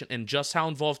organization and just how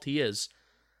involved he is,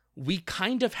 we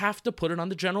kind of have to put it on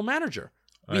the general manager.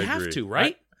 We have to,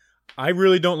 right? I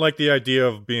really don't like the idea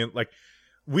of being like,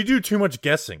 we do too much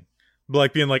guessing.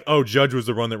 Like being like, oh, Judge was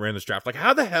the one that ran this draft. Like,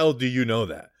 how the hell do you know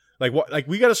that? Like, what? Like,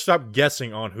 we got to stop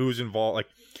guessing on who's involved.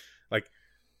 Like,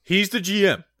 he's the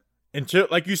GM. Until,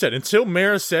 like you said, until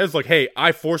Mara says, like, hey,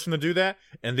 I forced him to do that,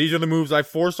 and these are the moves I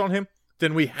forced on him,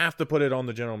 then we have to put it on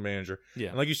the general manager. Yeah.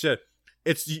 And like you said,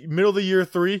 it's middle of the year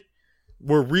 3.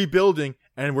 We're rebuilding,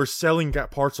 and we're selling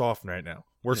parts off right now.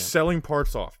 We're selling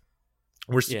parts off.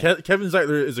 Kevin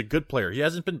Zeitler is a good player. He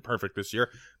hasn't been perfect this year,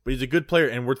 but he's a good player,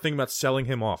 and we're thinking about selling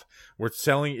him off. We're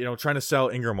selling, trying to sell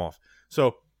Ingram off.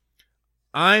 So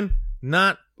I'm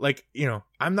not like,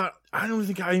 I don't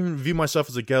think I even view myself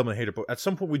as a Gettleman hater, but at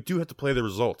some point we do have to play the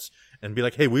results and be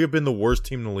like, hey, we have been the worst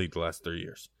team in the league the last 3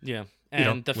 years. Yeah.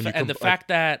 And the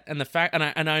fact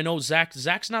I know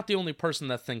Zach's not the only person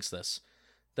that thinks this.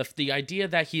 The idea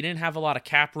that he didn't have a lot of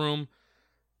cap room.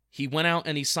 He went out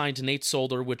and he signed Nate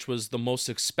Solder, which was the most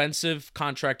expensive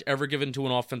contract ever given to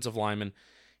an offensive lineman.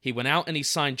 He went out and he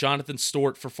signed Jonathan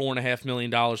Stewart for $4.5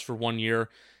 million for 1 year.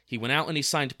 He went out and he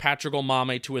signed Patrick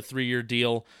Omameh to a 3-year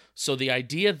deal. So the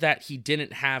idea that he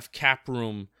didn't have cap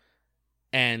room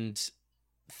and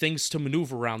things to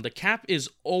maneuver around, the cap is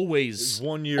always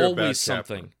 1 year always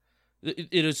something. It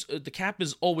is the cap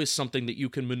is always something that you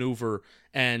can maneuver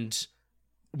and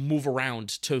move around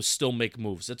to still make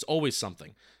moves. It's always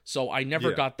something. So I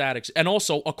never got that. And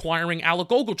also acquiring Alec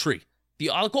Ogletree, the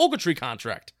Alec Ogletree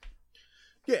contract.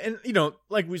 Yeah, and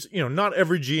not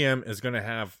every GM is going to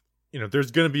have,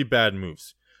 there's going to be bad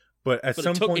moves, but at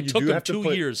some point you do have to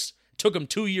play. It took him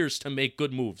 2 years to make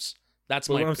good moves. What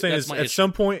I'm saying is, at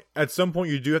some point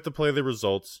you do have to play the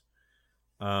results.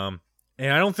 And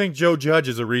I don't think Joe Judge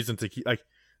is a reason to keep. Like,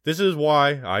 this is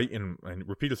why and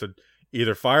repeat, I said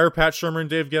either fire Pat Shurmur and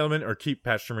Dave Gettleman or keep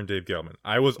Pat Shurmur and Dave Gettleman.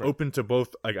 I was open to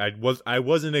both. Like, I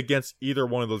wasn't against either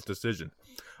one of those decisions.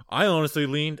 I honestly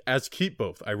leaned as keep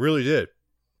both. I really did.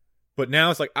 But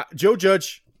now it's like Joe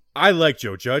Judge. I like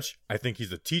Joe Judge. I think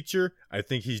he's a teacher. I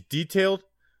think he's detailed,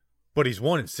 but he's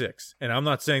 1-6. And I'm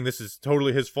not saying this is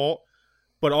totally his fault,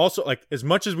 but also, like, as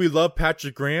much as we love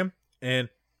Patrick Graham, and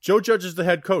Joe Judge is the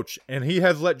head coach, and he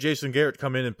has let Jason Garrett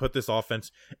come in and put this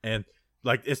offense. And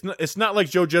like, it's not like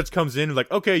Joe Judge comes in and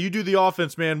like, okay, you do the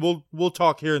offense, man. We'll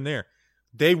talk here and there.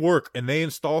 They work and they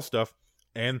install stuff,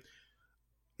 and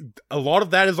a lot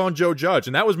of that is on Joe Judge.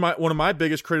 And that was one of my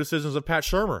biggest criticisms of Pat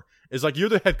Shurmur. Is like, you're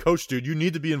the head coach, dude. You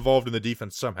need to be involved in the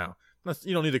defense somehow.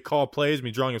 You don't need to call plays,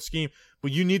 me drawing a scheme,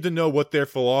 but you need to know what their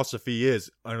philosophy is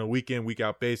on a week in, week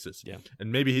out basis. Yeah.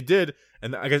 And maybe he did,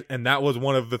 and I guess, and that was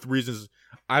one of the reasons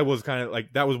I was kind of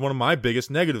like, that was one of my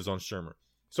biggest negatives on Shurmur.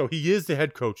 So he is the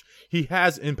head coach. He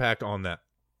has impact on that.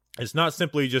 It's not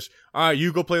simply just, all right,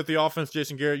 you go play with the offense,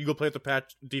 Jason Garrett. You go play with the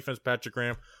defense, Patrick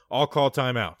Graham. I'll call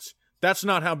timeouts. That's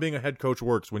not how being a head coach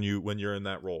works when you're in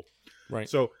that role. Right.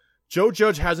 So Joe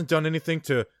Judge hasn't done anything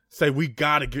to say we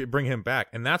got to bring him back,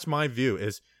 and that's my view.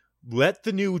 Is let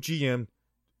the new GM,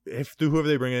 if whoever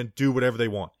they bring in, do whatever they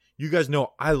want. You guys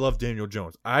know I love Daniel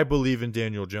Jones. I believe in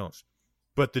Daniel Jones.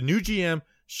 But the new GM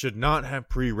should not have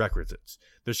prerequisites.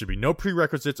 There should be no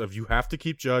prerequisites of you have to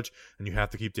keep Judge and you have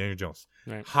to keep Daniel Jones.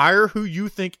 Right. Hire who you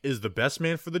think is the best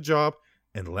man for the job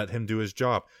and let him do his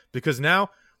job. Because now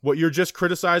what you're just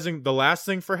criticizing the last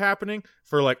thing for happening,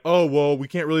 for like, oh, well, we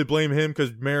can't really blame him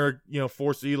because Merrick,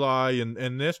 forced Eli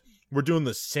and this. We're doing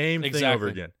the same thing over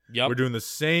again. Yep. We're doing the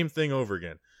same thing over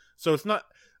again. So it's not,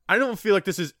 I don't feel like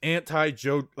this is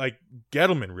anti-Joe, like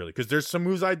Gettleman really, because there's some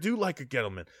moves I do like a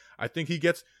Gettleman. I think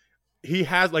he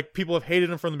has, like, people have hated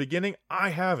him from the beginning.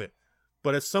 I haven't.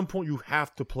 But at some point, you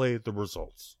have to play the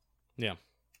results. Yeah.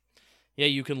 Yeah,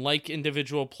 you can like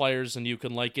individual players and you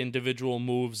can like individual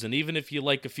moves, and even if you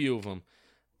like a few of them.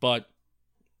 But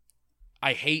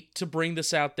I hate to bring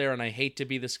this out there, and I hate to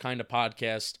be this kind of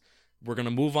podcast. We're going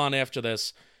to move on after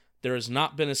this. There has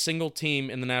not been a single team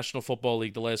in the National Football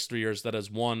League the last 3 years that has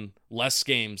won less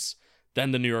games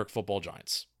than the New York Football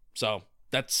Giants. So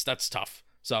that's tough.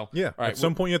 So yeah, all right, at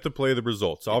some point you have to play the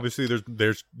results. Obviously,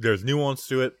 there's nuance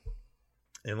to it,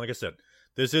 and like I said,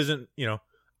 this isn't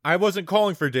I wasn't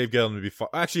calling for Dave Gettleman to be fired.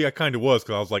 Actually, I kind of was,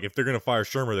 because I was like, if they're going to fire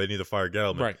Shermer, they need to fire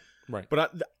Gettleman. Right.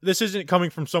 But this isn't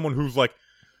coming from someone who's like,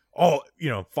 oh,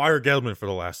 fire Gettleman for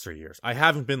the last 3 years. I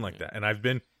haven't been like that, and I've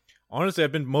been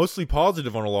mostly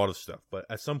positive on a lot of stuff. But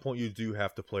at some point, you do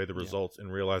have to play the results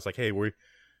and realize, like, hey, we're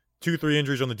 2-3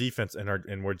 injuries on the defense,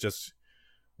 and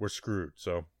we're screwed.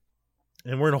 So.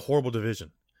 And we're in a horrible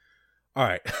division. All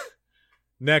right.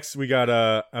 Next, we got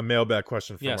a mailbag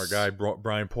question from our guy,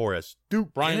 Brian Porras.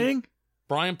 Brian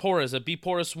Porras at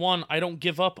BPorras1. I don't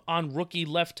give up on rookie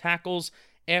left tackles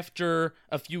after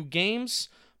a few games,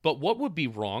 but what would be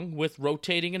wrong with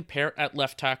rotating and Parrott at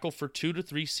left tackle for 2 to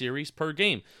 3 series per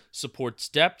game? Supports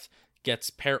depth,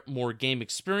 gets Parrott more game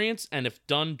experience, and if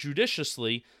done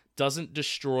judiciously, doesn't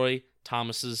destroy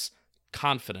Thomas's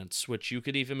confidence, which you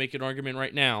could even make an argument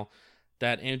right now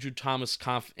that Andrew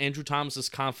Thomas's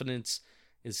confidence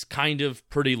is kind of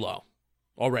pretty low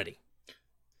already.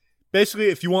 Basically,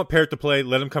 if you want Parrott to play,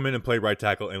 let him come in and play right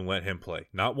tackle and let him play.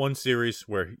 Not one series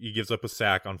where he gives up a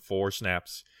sack on 4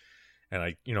 snaps. And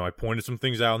I pointed some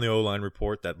things out in the O-line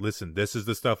report that, listen, this is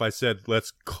the stuff I said.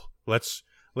 Let's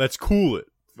cool it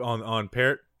on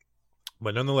Parrott.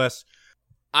 But nonetheless,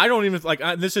 I don't even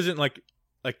this isn't like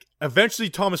eventually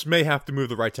Thomas may have to move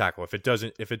the right tackle if it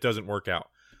doesn't work out.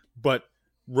 But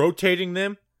rotating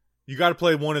them, you got to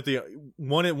play one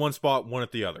at one spot, one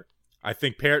at the other. I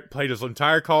think Parrott played his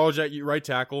entire college at right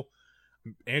tackle.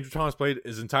 Andrew Thomas played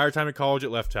his entire time at college at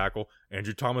left tackle.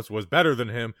 Andrew Thomas was better than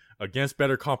him against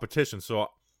better competition. So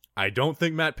I don't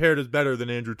think Matt Parrott is better than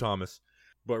Andrew Thomas.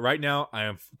 But right now, I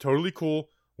am totally cool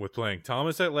with playing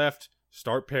Thomas at left,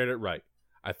 start Parrott at right.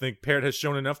 I think Parrott has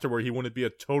shown enough to where he wouldn't be a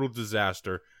total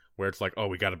disaster where it's like, oh,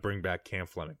 we got to bring back Cam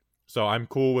Fleming. So I'm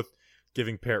cool with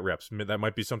giving Parrott reps. That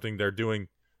might be something they're doing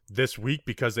this week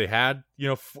because they had,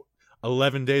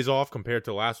 11 days off compared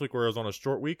to last week where I was on a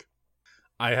short week.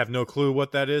 I have no clue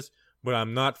what that is, but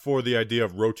I'm not for the idea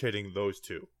of rotating those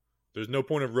two. There's no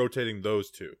point of rotating those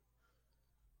two.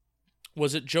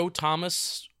 Was it Joe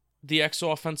Thomas, the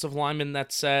ex-offensive lineman,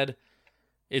 that said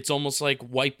it's almost like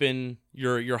wiping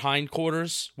your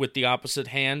hindquarters with the opposite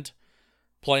hand,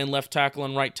 playing left tackle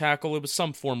and right tackle? It was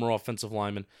some former offensive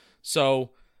lineman.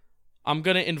 So I'm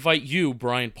going to invite you,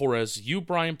 Brian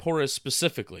Porras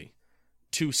specifically,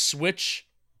 to switch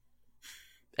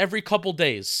every couple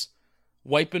days,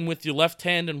 wiping with your left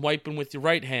hand and wiping with your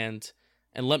right hand,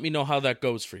 and let me know how that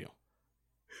goes for you.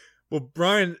 Well,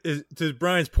 to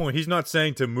Brian's point, he's not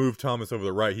saying to move Thomas over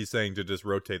the right. He's saying to just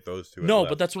rotate those two. No,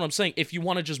 but that's what I'm saying. If you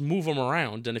want to just move them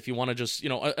around, and if you want to just,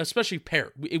 especially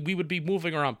Parrott, we would be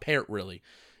moving around Parrott, really.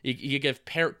 You give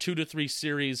Parrott 2 to 3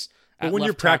 series. But when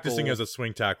you're practicing as a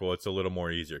swing tackle, it's a little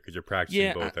more easier because you're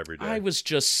practicing both every day. I was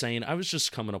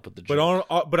just coming up with the joke.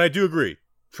 But I do agree.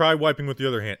 Try wiping with the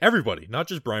other hand. Everybody, not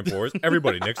just Brian Porras.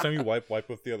 Everybody. Next time you wipe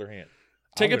with the other hand.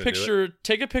 Take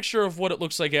a picture of what it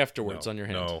looks like afterwards on your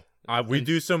hand. No.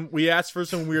 We asked for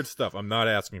some weird stuff. I'm not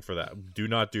asking for that. Do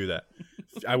not do that.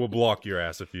 I will block your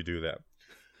ass if you do that.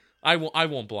 I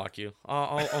won't block you.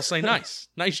 I'll say nice.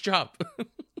 Nice job.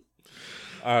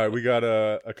 All right, we got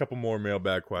a couple more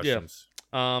mailbag questions.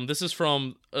 Yeah. This is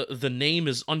from the name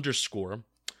is _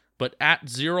 but at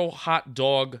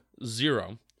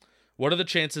 0hotdog0. What are the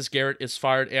chances Garrett is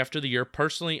fired after the year?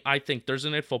 Personally, I think Thursday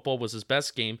Night Football was his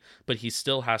best game, but he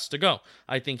still has to go.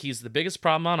 I think he's the biggest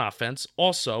problem on offense.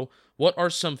 Also, what are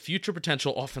some future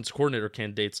potential offense coordinator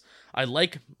candidates? I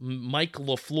like Mike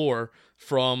LaFleur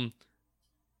from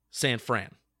San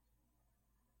Fran.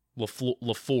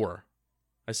 LaFleur.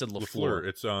 I said LaFleur. LaFleur.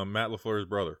 It's Matt LaFleur's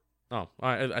brother. Oh,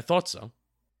 I thought so.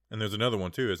 And there's another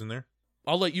one too, isn't there?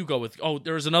 I'll let you go with. Oh,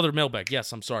 there's another mailbag.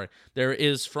 Yes, I'm sorry. There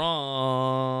is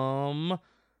from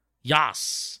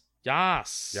Yas.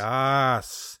 Yas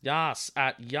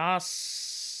at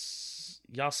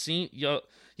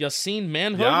Yassine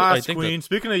Manhood. Yas Queen.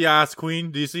 Speaking of Yas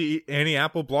Queen, do you see Annie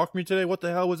Apple blocked me today? What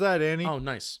the hell was that, Annie? Oh,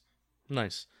 nice.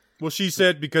 Well, she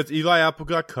said because Eli Apple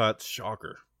got cut.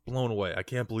 Shocker. Blown away. I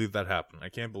can't believe that happened. I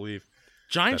can't believe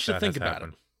Giants should think has about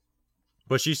happened. it.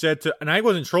 But she said to, and I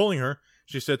wasn't trolling her.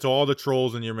 She said to all the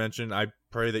trolls in your mention, I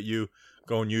pray that you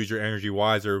go and use your energy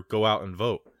wiser, go out and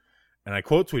vote. And I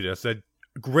quote tweeted, I said,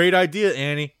 great idea,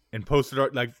 Annie, and posted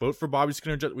vote for Bobby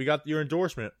Skinner. We got your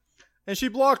endorsement. And she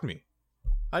blocked me.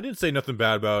 I didn't say nothing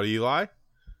bad about Eli.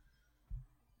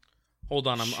 Hold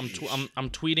on, I'm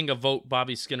tweeting a vote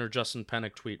Bobby Skinner Justin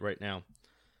Pennick tweet right now.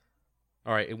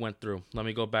 All right, it went through. Let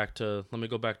me go back to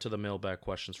the mailbag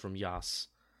questions from Yas.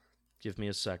 Give me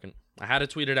a second. I had to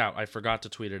tweet it out. I forgot to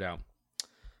tweet it out.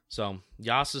 So,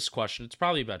 Yas's question, it's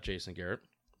probably about Jason Garrett.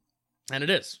 And it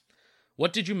is.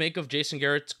 What did you make of Jason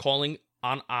Garrett's calling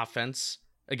on offense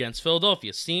against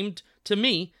Philadelphia? Seemed to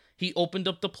me he opened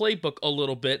up the playbook a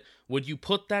little bit. Would you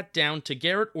put that down to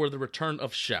Garrett or the return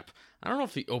of Shep? I don't know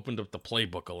if he opened up the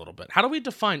playbook a little bit. How do we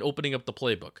define opening up the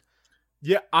playbook?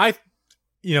 Yeah,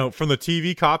 from the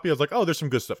TV copy, I was like, oh, there's some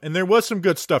good stuff. And there was some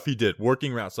good stuff he did,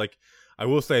 working routes. Like, I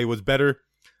will say it was better.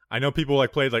 I know people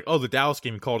played the Dallas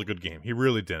game, he called a good game. He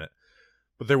really didn't.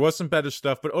 But there was some better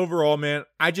stuff. But overall, man,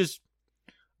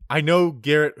 I know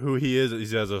Garrett, who he is,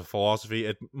 he has a philosophy.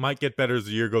 It might get better as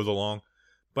the year goes along.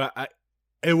 But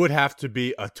it would have to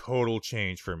be a total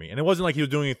change for me. And it wasn't like he was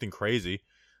doing anything crazy.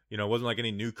 It wasn't like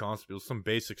any new concept. It was some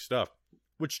basic stuff,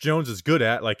 which Jones is good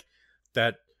at. Like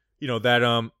that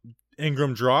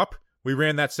Ingram drop. We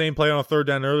ran that same play on a third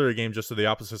down earlier game just to the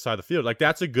opposite side of the field. Like,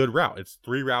 that's a good route. It's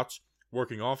 3 routes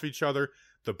working off each other.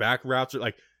 The back routes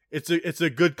are it's a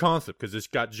good concept because it's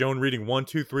got Jones reading 1,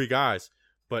 2, 3 guys,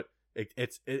 but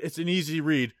it's an easy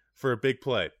read for a big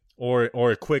play or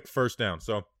a quick first down.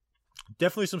 So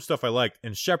definitely some stuff I liked.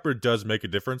 And Shepard does make a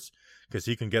difference because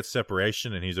he can get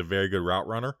separation and he's a very good route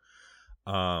runner.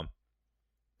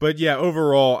 But yeah,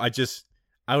 overall,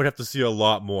 I would have to see a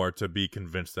lot more to be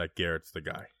convinced that Garrett's the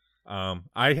guy.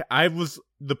 I was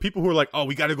the people who were like, oh,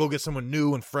 we got to go get someone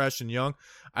new and fresh and young.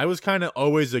 I was kind of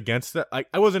always against that.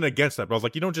 I wasn't against that, but I was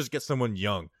like, you don't just get someone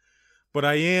young. But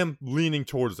I am leaning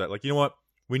towards that. Like, you know what?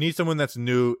 We need someone that's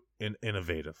new and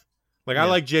innovative. Like, yeah. I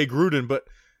like Jay Gruden, but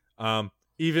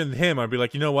even him, I'd be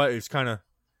like, you know what? It's kind of,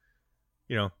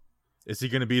 is he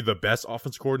going to be the best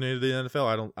offense coordinator in the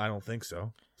NFL? I don't think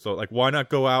so. So, why not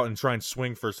go out and try and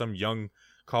swing for some young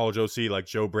college OC like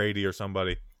Joe Brady or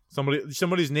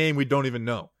somebody's name we don't even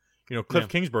know. Cliff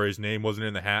Kingsbury's name wasn't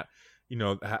in the hat,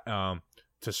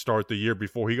 to start the year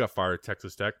before he got fired at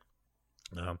Texas Tech.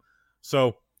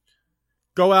 So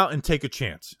go out and take a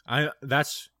chance.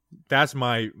 That's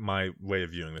my way of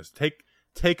viewing this.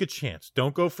 Take a chance.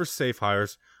 Don't go for safe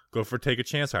hires. Go for take a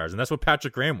chance hires. And that's what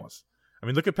Patrick Graham was. I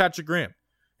mean, look at Patrick Graham.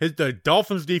 The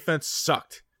Dolphins defense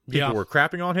sucked. People were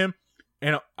crapping on him,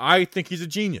 and I think he's a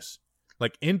genius.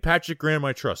 In Patrick Graham,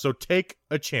 I trust. So take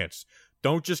a chance.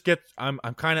 Don't just get. I'm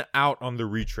kind of out on the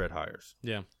retread hires.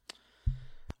 Yeah,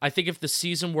 I think if the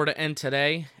season were to end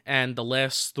today and the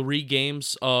last 3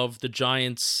 games of the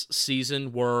Giants'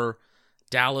 season were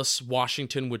Dallas,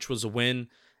 Washington, which was a win,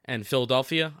 and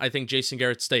Philadelphia, I think Jason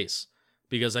Garrett stays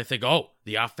because I think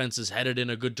the offense is headed in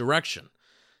a good direction.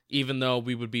 Even though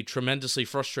we would be tremendously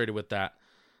frustrated with that.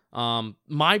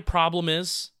 My problem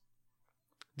is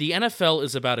the NFL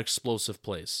is about explosive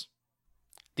plays.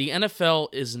 The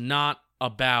NFL is not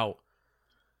about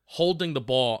holding the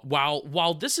ball.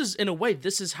 While this is, in a way,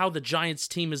 this is how the Giants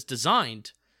team is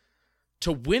designed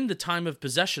to win the time of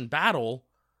possession battle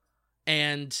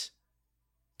and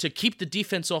to keep the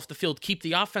defense off the field, keep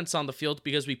the offense on the field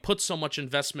because we put so much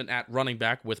investment at running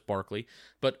back with Barkley,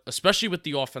 but especially with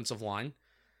the offensive line.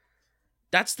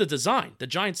 That's the design. The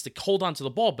Giants to hold on to the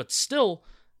ball, but still,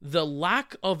 the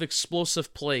lack of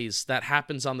explosive plays that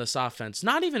happens on this offense,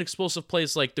 not even explosive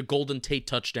plays like the Golden Tate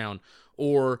touchdown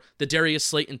or the Darius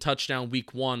Slayton touchdown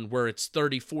week 1 where it's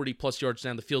 30, 40 plus yards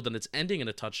down the field and it's ending in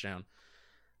a touchdown.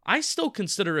 I still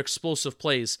consider explosive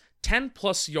plays 10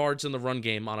 plus yards in the run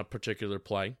game on a particular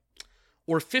play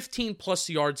or 15 plus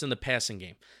yards in the passing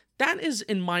game. That is,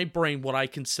 in my brain, what I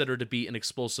consider to be an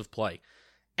explosive play.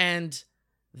 And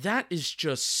that is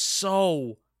just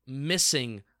so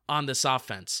missing on this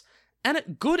offense.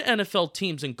 And good NFL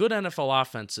teams and good NFL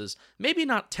offenses, maybe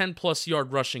not 10-plus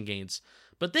yard rushing gains,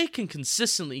 but they can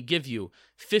consistently give you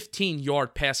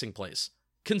 15-yard passing plays.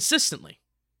 Consistently.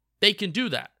 They can do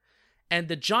that. And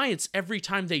the Giants, every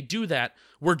time they do that,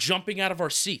 we're jumping out of our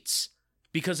seats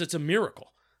because it's a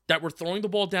miracle that we're throwing the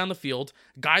ball down the field.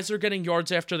 Guys are getting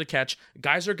yards after the catch.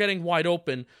 Guys are getting wide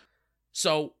open.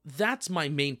 So that's my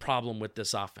main problem with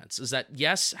this offense is that,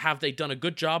 yes, have they done a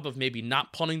good job of maybe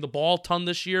not punting the ball a ton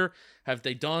this year? Have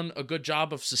they done a good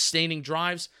job of sustaining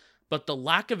drives? But the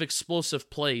lack of explosive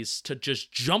plays to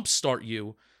just jumpstart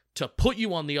you, to put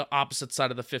you on the opposite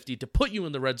side of the 50, to put you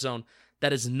in the red zone,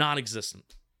 that is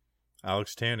non-existent.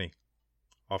 Alex Tanney.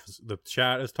 The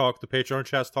chat is the Patreon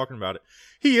chat's talking about it.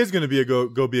 He is going to be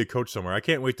go be a coach somewhere. I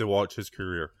can't wait to watch his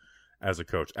career as a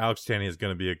coach. Alex Tanney is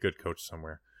going to be a good coach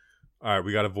somewhere. All right,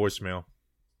 we got a voicemail.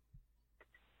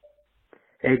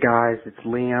 Hey guys, it's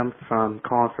Liam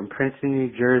calling from Princeton,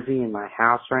 New Jersey, in my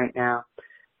house right now.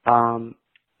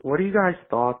 What are you guys'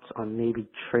 thoughts on maybe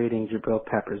trading Jabril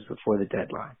Peppers before the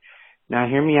deadline? Now,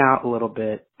 hear me out a little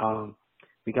bit.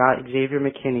 We got Xavier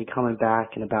McKinney coming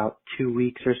back in about 2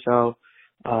 weeks or so,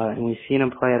 and we've seen him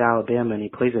play at Alabama, and he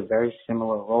plays a very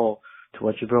similar role to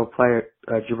what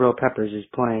Jabril Peppers is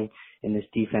playing in this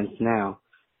defense now.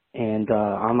 And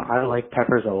I like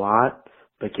Peppers a lot,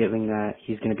 but given that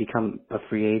he's going to become a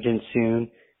free agent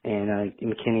soon, and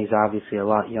McKinney's obviously a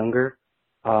lot younger,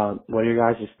 what are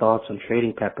your guys' thoughts on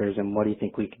trading Peppers, and what do you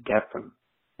think we could get from him?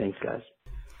 Thanks, guys.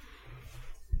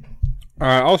 All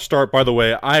right, I'll start. By the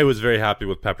way, I was very happy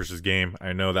with Peppers' game.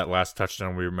 I know that last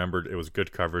touchdown we remembered, it was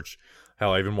good coverage.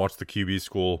 Hell, I even watched the QB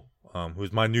School,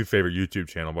 who's my new favorite YouTube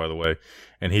channel, by the way,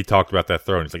 and he talked about that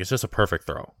throw, and he's like, it's just a perfect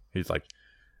throw. He's like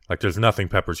there's nothing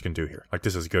Peppers can do here. Like,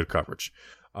 this is good coverage.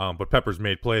 But Peppers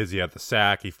made plays. He had the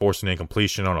sack. He forced an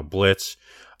incompletion on a blitz.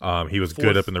 He was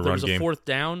good up in the run game. There was a fourth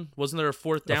down. Wasn't there a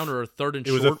fourth down or a third and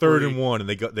short? It was a third and one, and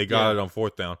they got it on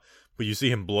fourth down. But you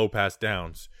see him blow past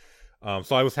downs.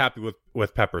 So I was happy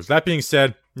with Peppers. That being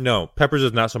said, no, Peppers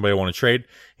is not somebody I want to trade.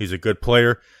 He's a good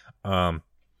player.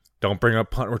 Don't bring up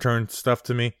punt return stuff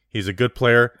to me. He's a good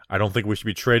player. I don't think we should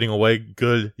be trading away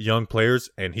good young players.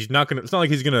 And he's not gonna. It's not like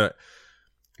he's gonna.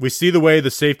 We see the way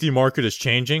the safety market is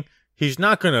changing. He's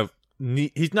not gonna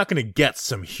get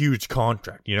some huge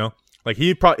contract. You know, like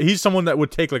he's someone that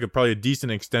would take like probably a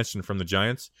decent extension from the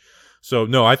Giants. So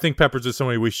no, I think Peppers is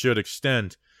somebody we should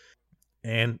extend.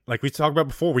 And like we talked about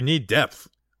before, we need depth.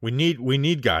 We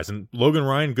need guys. And Logan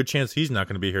Ryan, good chance he's not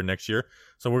going to be here next year.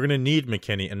 So we're going to need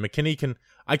McKinney. And McKinney can.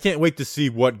 I can't wait to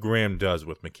see what Graham does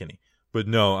with McKinney. But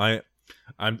no,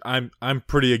 I'm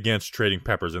pretty against trading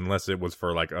Peppers unless it was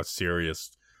for like a serious,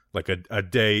 like a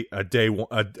day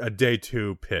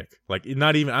two pick. Like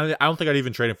not even. I don't think I'd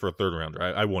even trade him for a third rounder.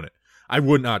 I wouldn't. I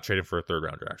would not trade him for a third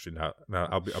rounder. Actually, now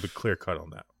I'll be clear cut on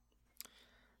that.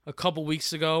 A couple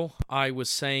weeks ago, I was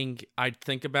saying I'd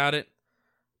think about it,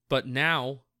 but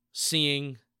now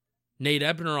seeing Nate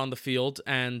Ebner on the field,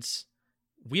 and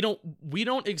we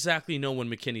don't exactly know when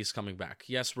McKinney's coming back.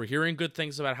 Yes, we're hearing good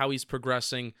things about how he's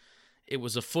progressing. It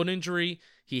was a foot injury.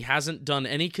 He hasn't done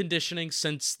any conditioning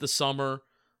since the summer,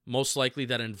 most likely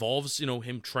that involves,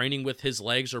 him training with his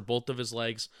legs or both of his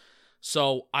legs.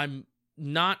 So I'm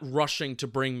not rushing to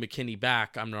bring McKinney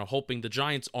back. I'm hoping the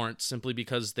Giants aren't, simply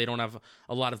because they don't have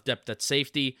a lot of depth at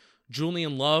safety.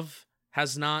 Julian Love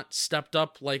has not stepped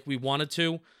up like we wanted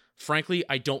to. Frankly,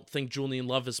 I don't think Julian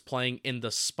Love is playing in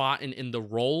the spot and in the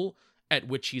role at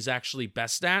which he's actually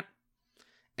best at.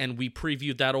 And we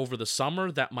previewed that over the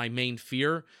summer, that my main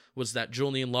fear was that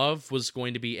Julian Love was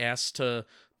going to be asked to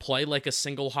play like a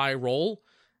single high role.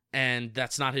 And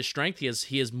that's not his strength.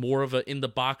 He is more of a in the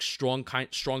box strong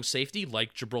safety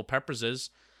like Jabril Peppers is.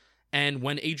 And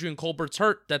when Adrian Colbert's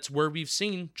hurt, that's where we've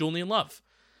seen Julian Love.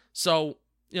 So,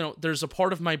 there's a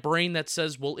part of my brain that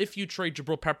says, well, if you trade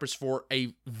Jabril Peppers for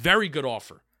a very good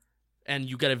offer and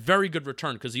you get a very good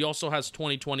return, because he also has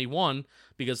 2021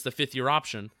 because the fifth year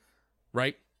option,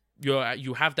 right?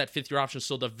 You have that fifth year option.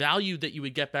 So the value that you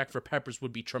would get back for Peppers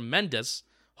would be tremendous.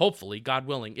 Hopefully, God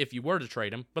willing, if you were to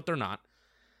trade him, but they're not.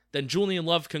 Then Julian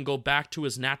Love can go back to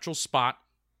his natural spot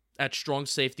at strong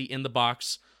safety in the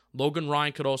box. Logan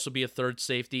Ryan could also be a third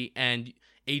safety, and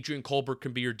Adrian Colbert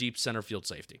can be your deep center field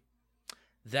safety.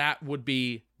 That would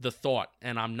be the thought,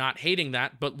 and I'm not hating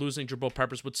that, but losing Jabril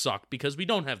Peppers would suck because we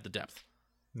don't have the depth.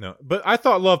 No, but I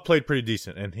thought Love played pretty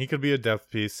decent, and he could be a depth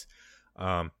piece.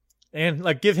 And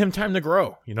give him time to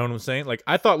grow. You know what I'm saying?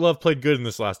 I thought Love played good in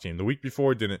this last game. The week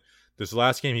before didn't. This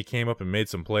last game he came up and made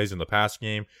some plays in the past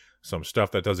game. Some stuff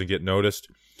that doesn't get noticed.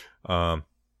 Played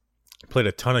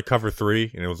a ton of cover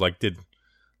 3, and it was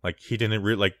he didn't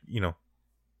really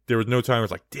there was no time it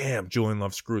was like, damn, Julian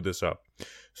Love screwed this up.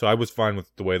 So I was fine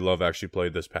with the way Love actually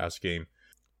played this past game.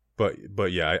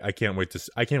 But yeah, I can't wait to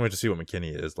see what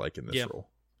McKinney is like in this role.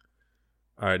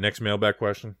 All right, next mailbag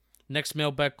question. Next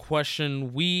mailbag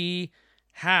question. We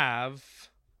actually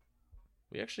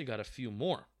got a few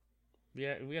more. We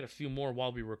had a few more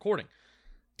while we were recording.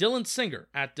 Dylan Singer,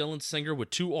 at Dylan Singer with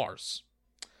 2 R's.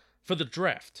 For the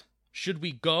draft, should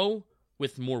we go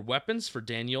with more weapons for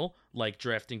Daniel, like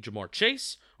drafting Jamar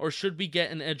Chase, or should we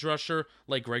get an edge rusher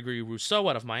like Gregory Rousseau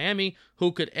out of Miami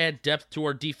who could add depth to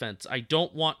our defense? I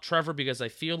don't want Trevor because I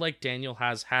feel like Daniel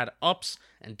has had ups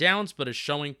and downs but is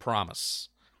showing promise.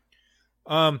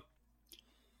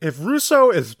 If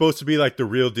Rousseau is supposed to be like the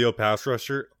real deal pass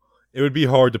rusher, it would be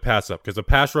hard to pass up because a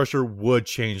pass rusher would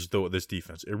change this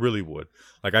defense. It really would.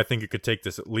 Like, I think it could take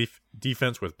this Leaf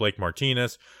defense with Blake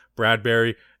Martinez,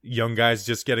 Bradbury, young guys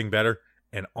just getting better,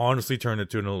 and honestly turn it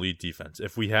to an elite defense.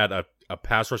 If we had a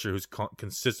pass rusher who's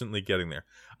consistently getting there.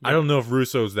 Yep. I don't know if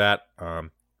Rousseau's that.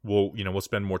 We'll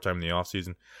spend more time in the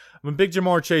offseason. I'm a big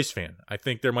Jamar Chase fan. I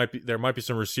think there might be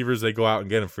some receivers they go out and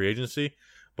get in free agency,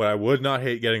 but I would not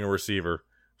hate getting a receiver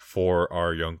for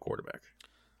our young quarterback.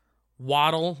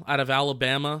 Waddle out of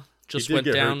Alabama just he did went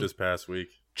get down hurt this past week.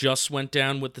 Just went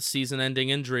down with the season-ending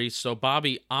injury. So,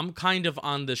 Bobby, I'm kind of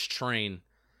on this train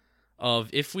of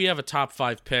if we have a top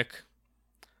 5 pick,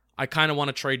 I kind of want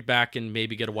to trade back and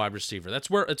maybe get a wide receiver.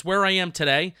 It's where I am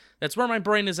today. That's where my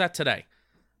brain is at today.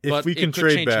 If we can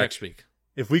trade back next week.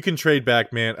 If we can trade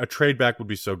back, man, a trade back would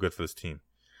be so good for this team.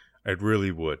 It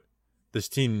really would. This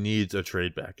team needs a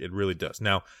trade back. It really does.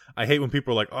 Now, I hate when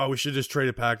people are like, "Oh, we should just trade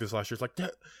it back this last year." It's like,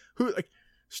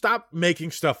 stop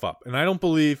making stuff up. And I don't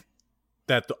believe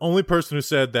that the only person who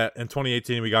said that in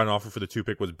 2018 we got an offer for the 2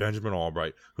 pick was Benjamin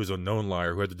Albright, who's a known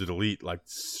liar who had to delete like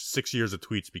 6 years of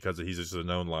tweets because he's just a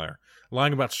known liar,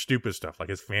 lying about stupid stuff like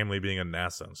his family being in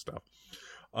NASA and stuff.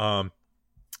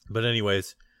 But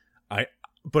anyways,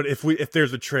 but if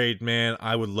there's a trade, man,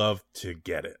 I would love to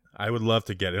get it.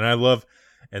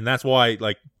 And that's why,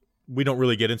 like, we don't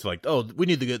really get into, like, oh, we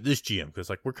need to get this GM, because,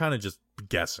 like, we're kind of just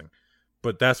guessing.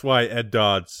 But that's why Ed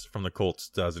Dodds from the Colts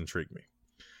does intrigue me.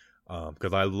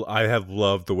 Because I have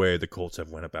loved the way the Colts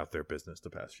have went about their business the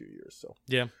past few years. So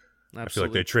yeah, absolutely. I feel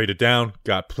like they traded down,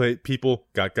 got people,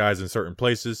 got guys in certain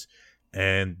places,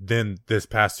 and then this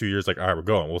past 2 years, like, all right, we're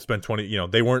going. We'll spend 20.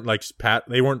 They weren't like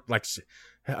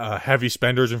heavy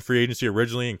spenders in free agency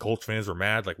originally, and Colts fans were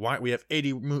mad. Like, why we have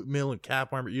 $80 million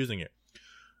cap? Why aren't we using it?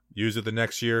 Use it the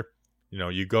next year.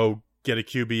 You go get a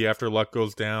QB after luck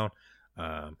goes down.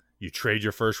 You trade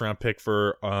your first round pick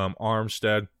for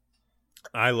Armstead.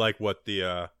 I like what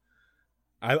the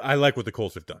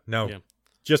Colts have done. Now,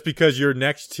 just because you're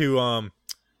next to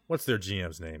what's their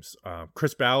GM's names?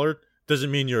 Chris Ballard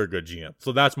doesn't mean you're a good GM.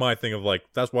 So that's my thing of, like,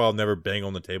 that's why I'll never bang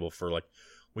on the table for, like,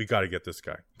 we got to get this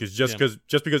guy. Because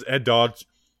just because Ed Dodds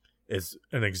is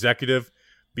an executive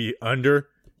be under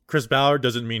Chris Ballard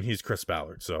doesn't mean he's Chris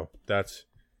Ballard. So that's,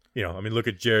 look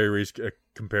at Jerry Reese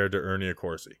compared to Ernie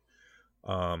Accorsi.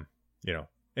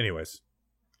 Anyways,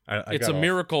 it's a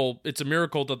miracle. It's a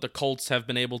miracle that the Colts have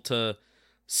been able to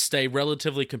stay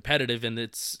relatively competitive, and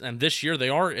this year they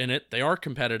are in it. They are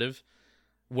competitive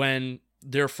when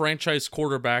their franchise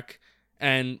quarterback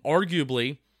and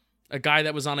arguably a guy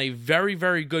that was on a very,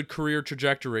 very good career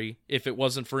trajectory, if it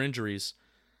wasn't for injuries.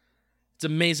 It's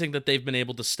amazing that they've been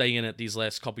able to stay in it these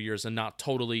last couple years and not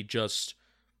totally just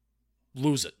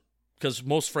lose it, because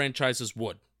most franchises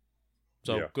would.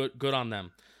 So yeah. Good on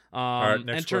them. All right,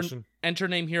 next question. Enter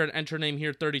name here at enter name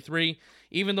here 33.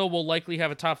 Even though we'll likely have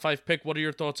a top 5 pick, what are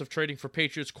your thoughts of trading for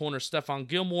Patriots corner Stephon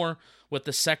Gilmore with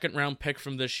the 2nd round pick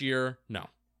from this year? No.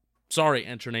 Sorry,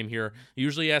 enter name here. You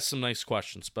usually ask some nice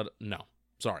questions, but no.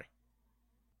 Sorry.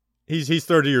 He's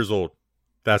 30 years old.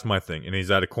 That's my thing. And he's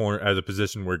at a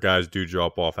position where guys do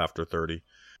drop off after 30.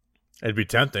 It'd be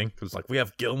tempting because, like, we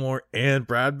have Gilmore and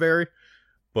Bradbury,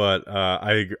 but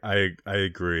I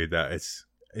agree that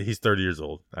he's 30 years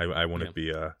old. I wouldn't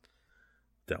be down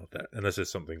with that unless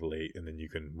it's something late and then you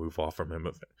can move off from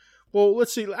him. Well,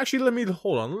 let's see. Actually,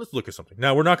 hold on. Let's look at something.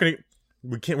 Now we're not gonna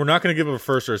give him a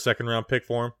 1st or a 2nd round pick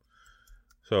for him.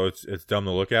 So it's dumb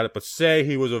to look at it. But say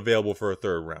he was available for a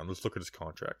 3rd round. Let's look at his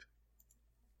contract.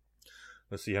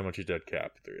 Let's see how much he dead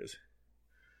cap there is.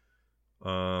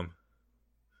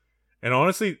 And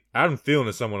honestly, Adam Thielen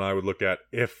is someone I would look at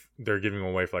if they're giving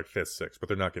away for like 5th, 6th, but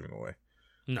they're not giving away.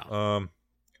 No.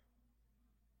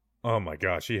 Oh my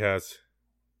gosh, he has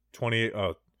 20.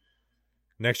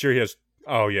 Next year he has.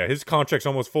 Oh yeah, his contract's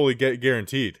almost fully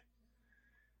guaranteed.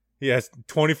 He has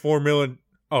 $24 million.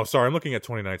 Oh, sorry, I'm looking at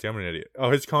 2019. I'm an idiot.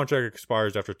 Oh, his contract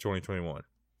expires after 2021.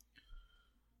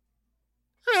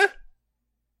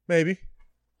 Maybe.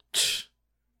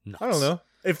 Nuts. I don't know.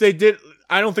 If they did,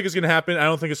 I don't think it's going to happen. I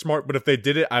don't think it's smart. But if they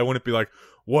did it, I wouldn't be like,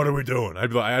 what are we doing?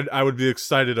 I would be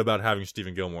excited about having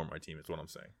Stephon Gilmore on my team, is what I'm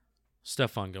saying.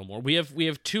 Stephon Gilmore. We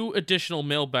have 2 additional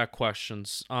mailbag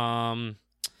questions.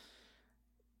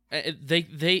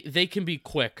 They can be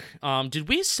quick. Did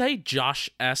we say Josh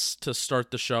S to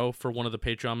start the show for one of the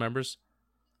Patreon members?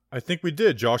 I think we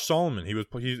did. Josh Solomon. He's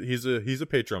a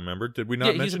Patreon member. Did we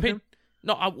not mention him?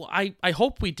 No, I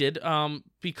hope we did.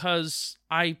 Because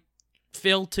I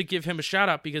failed to give him a shout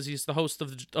out because he's the host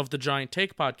of the Giant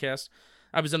Take podcast.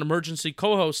 I was an emergency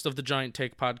co-host of the Giant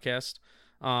Take podcast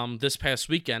this past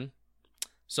weekend.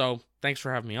 So thanks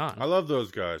for having me on. I love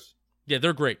those guys. Yeah,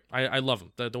 they're great. I love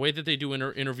them. The way that they do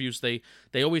interviews, they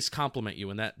always compliment you,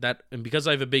 and that and because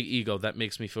I have a big ego, that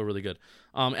makes me feel really good.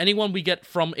 Anyone we get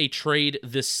from a trade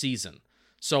this season.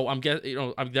 So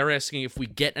they're asking if we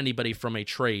get anybody from a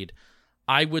trade.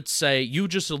 I would say you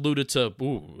just alluded to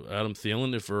Adam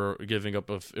Thielen if we're giving a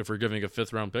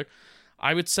 5th round pick.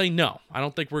 I would say no. I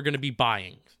don't think we're going to be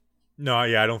buying. No,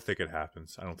 yeah, I don't think it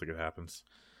happens.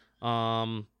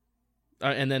 And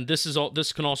then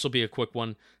this can also be a quick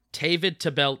one. David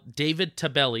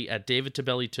Tabelli at David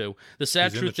Tabelli 2. The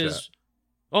sad truth is,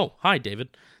 oh, hi David.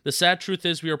 The sad truth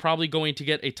is we are probably going to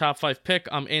get a top 5 pick.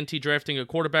 I'm anti-drafting a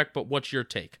quarterback, but what's your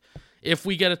take? If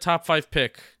we get a top 5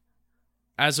 pick,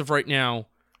 as of right now,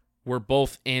 we're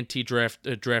both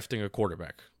anti-drafting a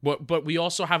quarterback. But we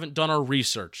also haven't done our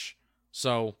research,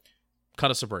 so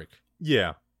cut us a break.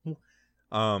 Yeah.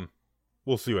 We'll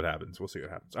see what happens. All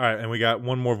right, and we got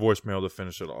one more voicemail to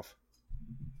finish it off.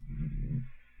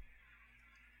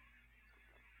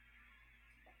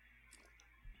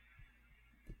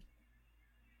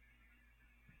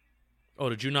 Oh,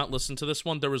 did you not listen to this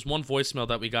one? There was one voicemail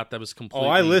that we got that was completely...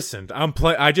 Oh, I listened.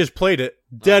 I just played it.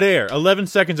 Dead air. 11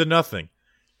 seconds of nothing.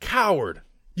 Coward.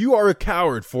 You are a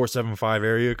coward, 475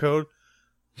 area code.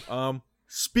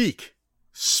 Speak.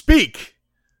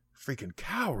 Freaking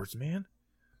cowards, man.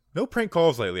 No prank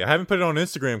calls lately. I haven't put it on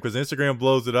Instagram because Instagram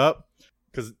blows it up.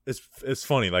 Because it's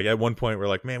funny. Like at one point we're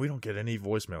like, man, we don't get any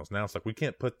voicemails. Now it's like we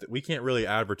can't really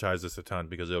advertise this a ton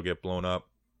because it'll get blown up.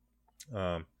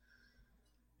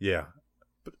 Yeah.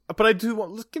 But I do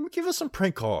want give us some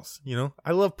prank calls. You know,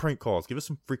 I love prank calls. Give us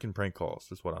some freaking prank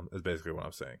calls. Is basically what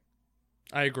I'm saying.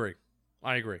 I agree.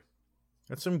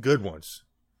 That's some good ones.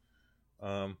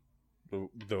 The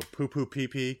poo poo pee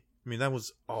pee. I mean, that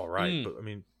was all right, but I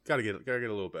mean, gotta get a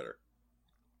little better.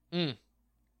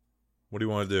 What do you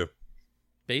want to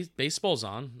do? Baseball's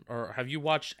on. Or have you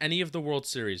watched any of the World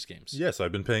Series games? Yes,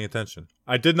 I've been paying attention.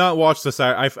 I did not watch the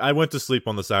Saturday. I went to sleep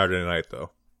on the Saturday night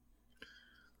though.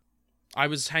 I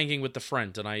was hanging with a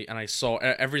friend, and I saw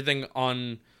everything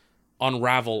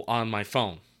unravel on my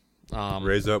phone.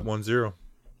 Raise up 1-0.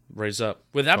 Raise up.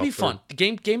 Would that be fun?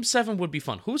 Game 7 would be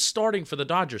fun. Who's starting for the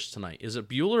Dodgers tonight? Is it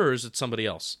Buehler or is it somebody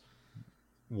else?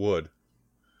 Wood.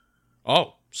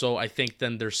 Oh, so I think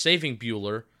then they're saving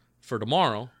Buehler for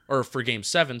tomorrow or for Game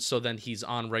 7, so then he's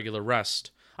on regular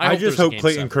rest. I just hope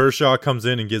Clayton Kershaw comes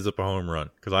in and gives up a home run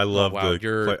because I love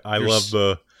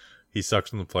he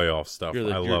sucks in the playoff stuff. I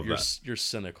love that. You're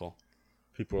cynical.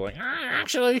 People are like,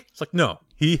 actually, it's like no,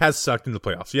 he has sucked in the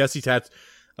playoffs. Yes, he's had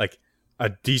like a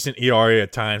decent ERA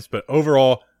at times, but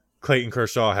overall, Clayton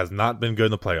Kershaw has not been good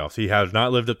in the playoffs. He has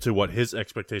not lived up to what his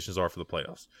expectations are for the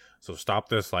playoffs. So stop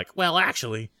this. Like, well,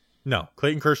 actually, no.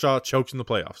 Clayton Kershaw chokes in the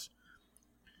playoffs.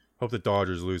 Hope the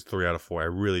Dodgers lose 3 out of 4. I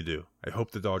really do. I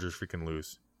hope the Dodgers freaking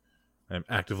lose. I'm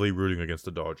actively rooting against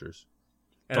the Dodgers,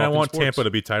 and I want Tampa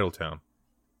to be title town.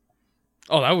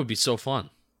 Oh, that would be so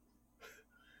fun.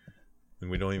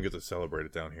 And we don't even get to celebrate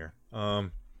it down here.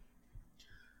 All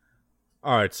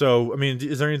right, so, I mean,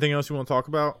 is there anything else you want to talk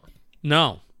about?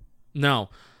 No.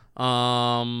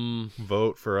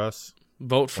 Vote for us.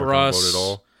 Vote for us. Vote at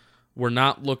all. We're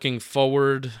not looking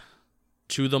forward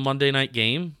to the Monday night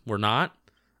game. We're not.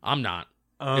 I'm not.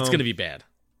 It's going to be bad.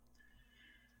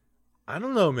 I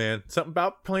don't know, man. Something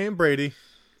about playing Brady.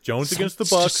 Jones against the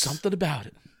Bucks. Just something about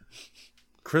it.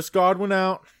 Chris Godwin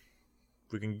out.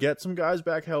 We can get some guys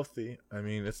back healthy. I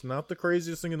mean, it's not the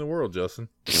craziest thing in the world, Justin.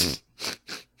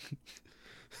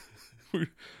 We're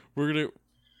going to...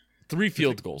 3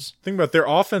 field goals. Think about it, their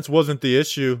offense wasn't the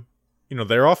issue. You know,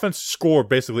 their offense scored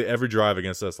basically every drive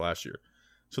against us last year.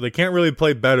 So they can't really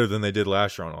play better than they did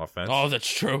last year on offense. Oh, that's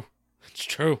true. That's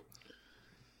true.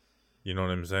 You know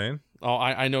what I'm saying? Oh,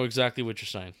 I know exactly what you're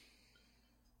saying.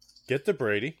 Get to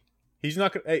Brady. He's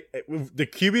not going to... the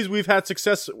QBs we've had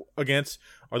success against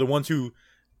are the ones who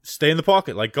stay in the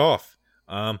pocket, like Goff.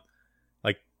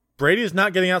 Like, Brady is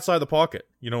not getting outside the pocket.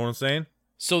 You know what I'm saying?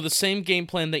 So the same game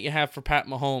plan that you have for Pat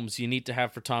Mahomes, you need to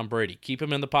have for Tom Brady. Keep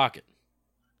him in the pocket.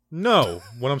 No.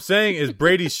 What I'm saying is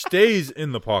Brady stays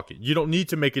in the pocket. You don't need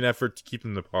to make an effort to keep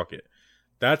him in the pocket.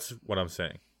 That's what I'm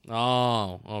saying.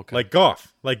 Oh, okay. Like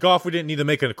Goff. Like Goff, we didn't need to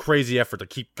make a crazy effort to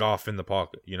keep Goff in the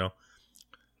pocket, you know?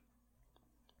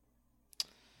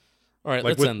 All right,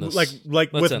 Like let's end this.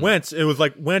 Let's with Wentz, it was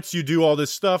like Wentz, you do all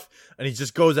this stuff, and he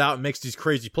just goes out and makes these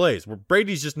crazy plays. Where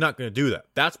Brady's just not going to do that.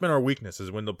 That's been our weakness,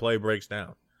 is when the play breaks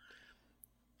down.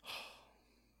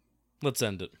 Let's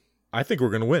end it. I think we're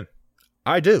going to win.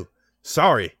 I do.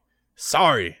 Sorry.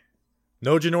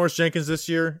 No Janoris Jenkins this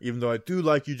year, even though I do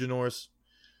like you, Janoris.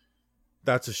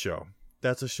 That's a show.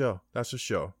 That's a show.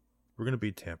 We're going to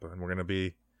beat Tampa, and we're going to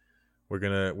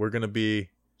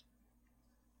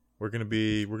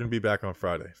be back on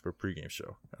Friday for a pregame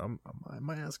show.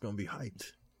 My ass gonna be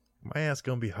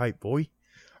hyped. Boy.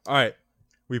 All right,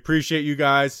 we appreciate you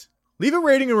guys. Leave a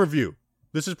rating and review.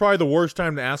 This is probably the worst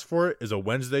time to ask for it. Is a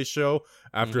Wednesday show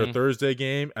after a Thursday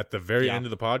game at the very end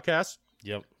of the podcast.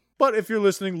 Yep. But if you're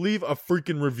listening, leave a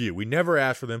freaking review. We never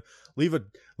ask for them. Leave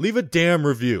a damn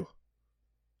review.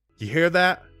 You hear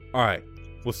that? All right.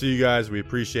 We'll see you guys. We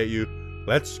appreciate you.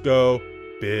 Let's go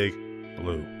Big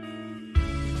Blue.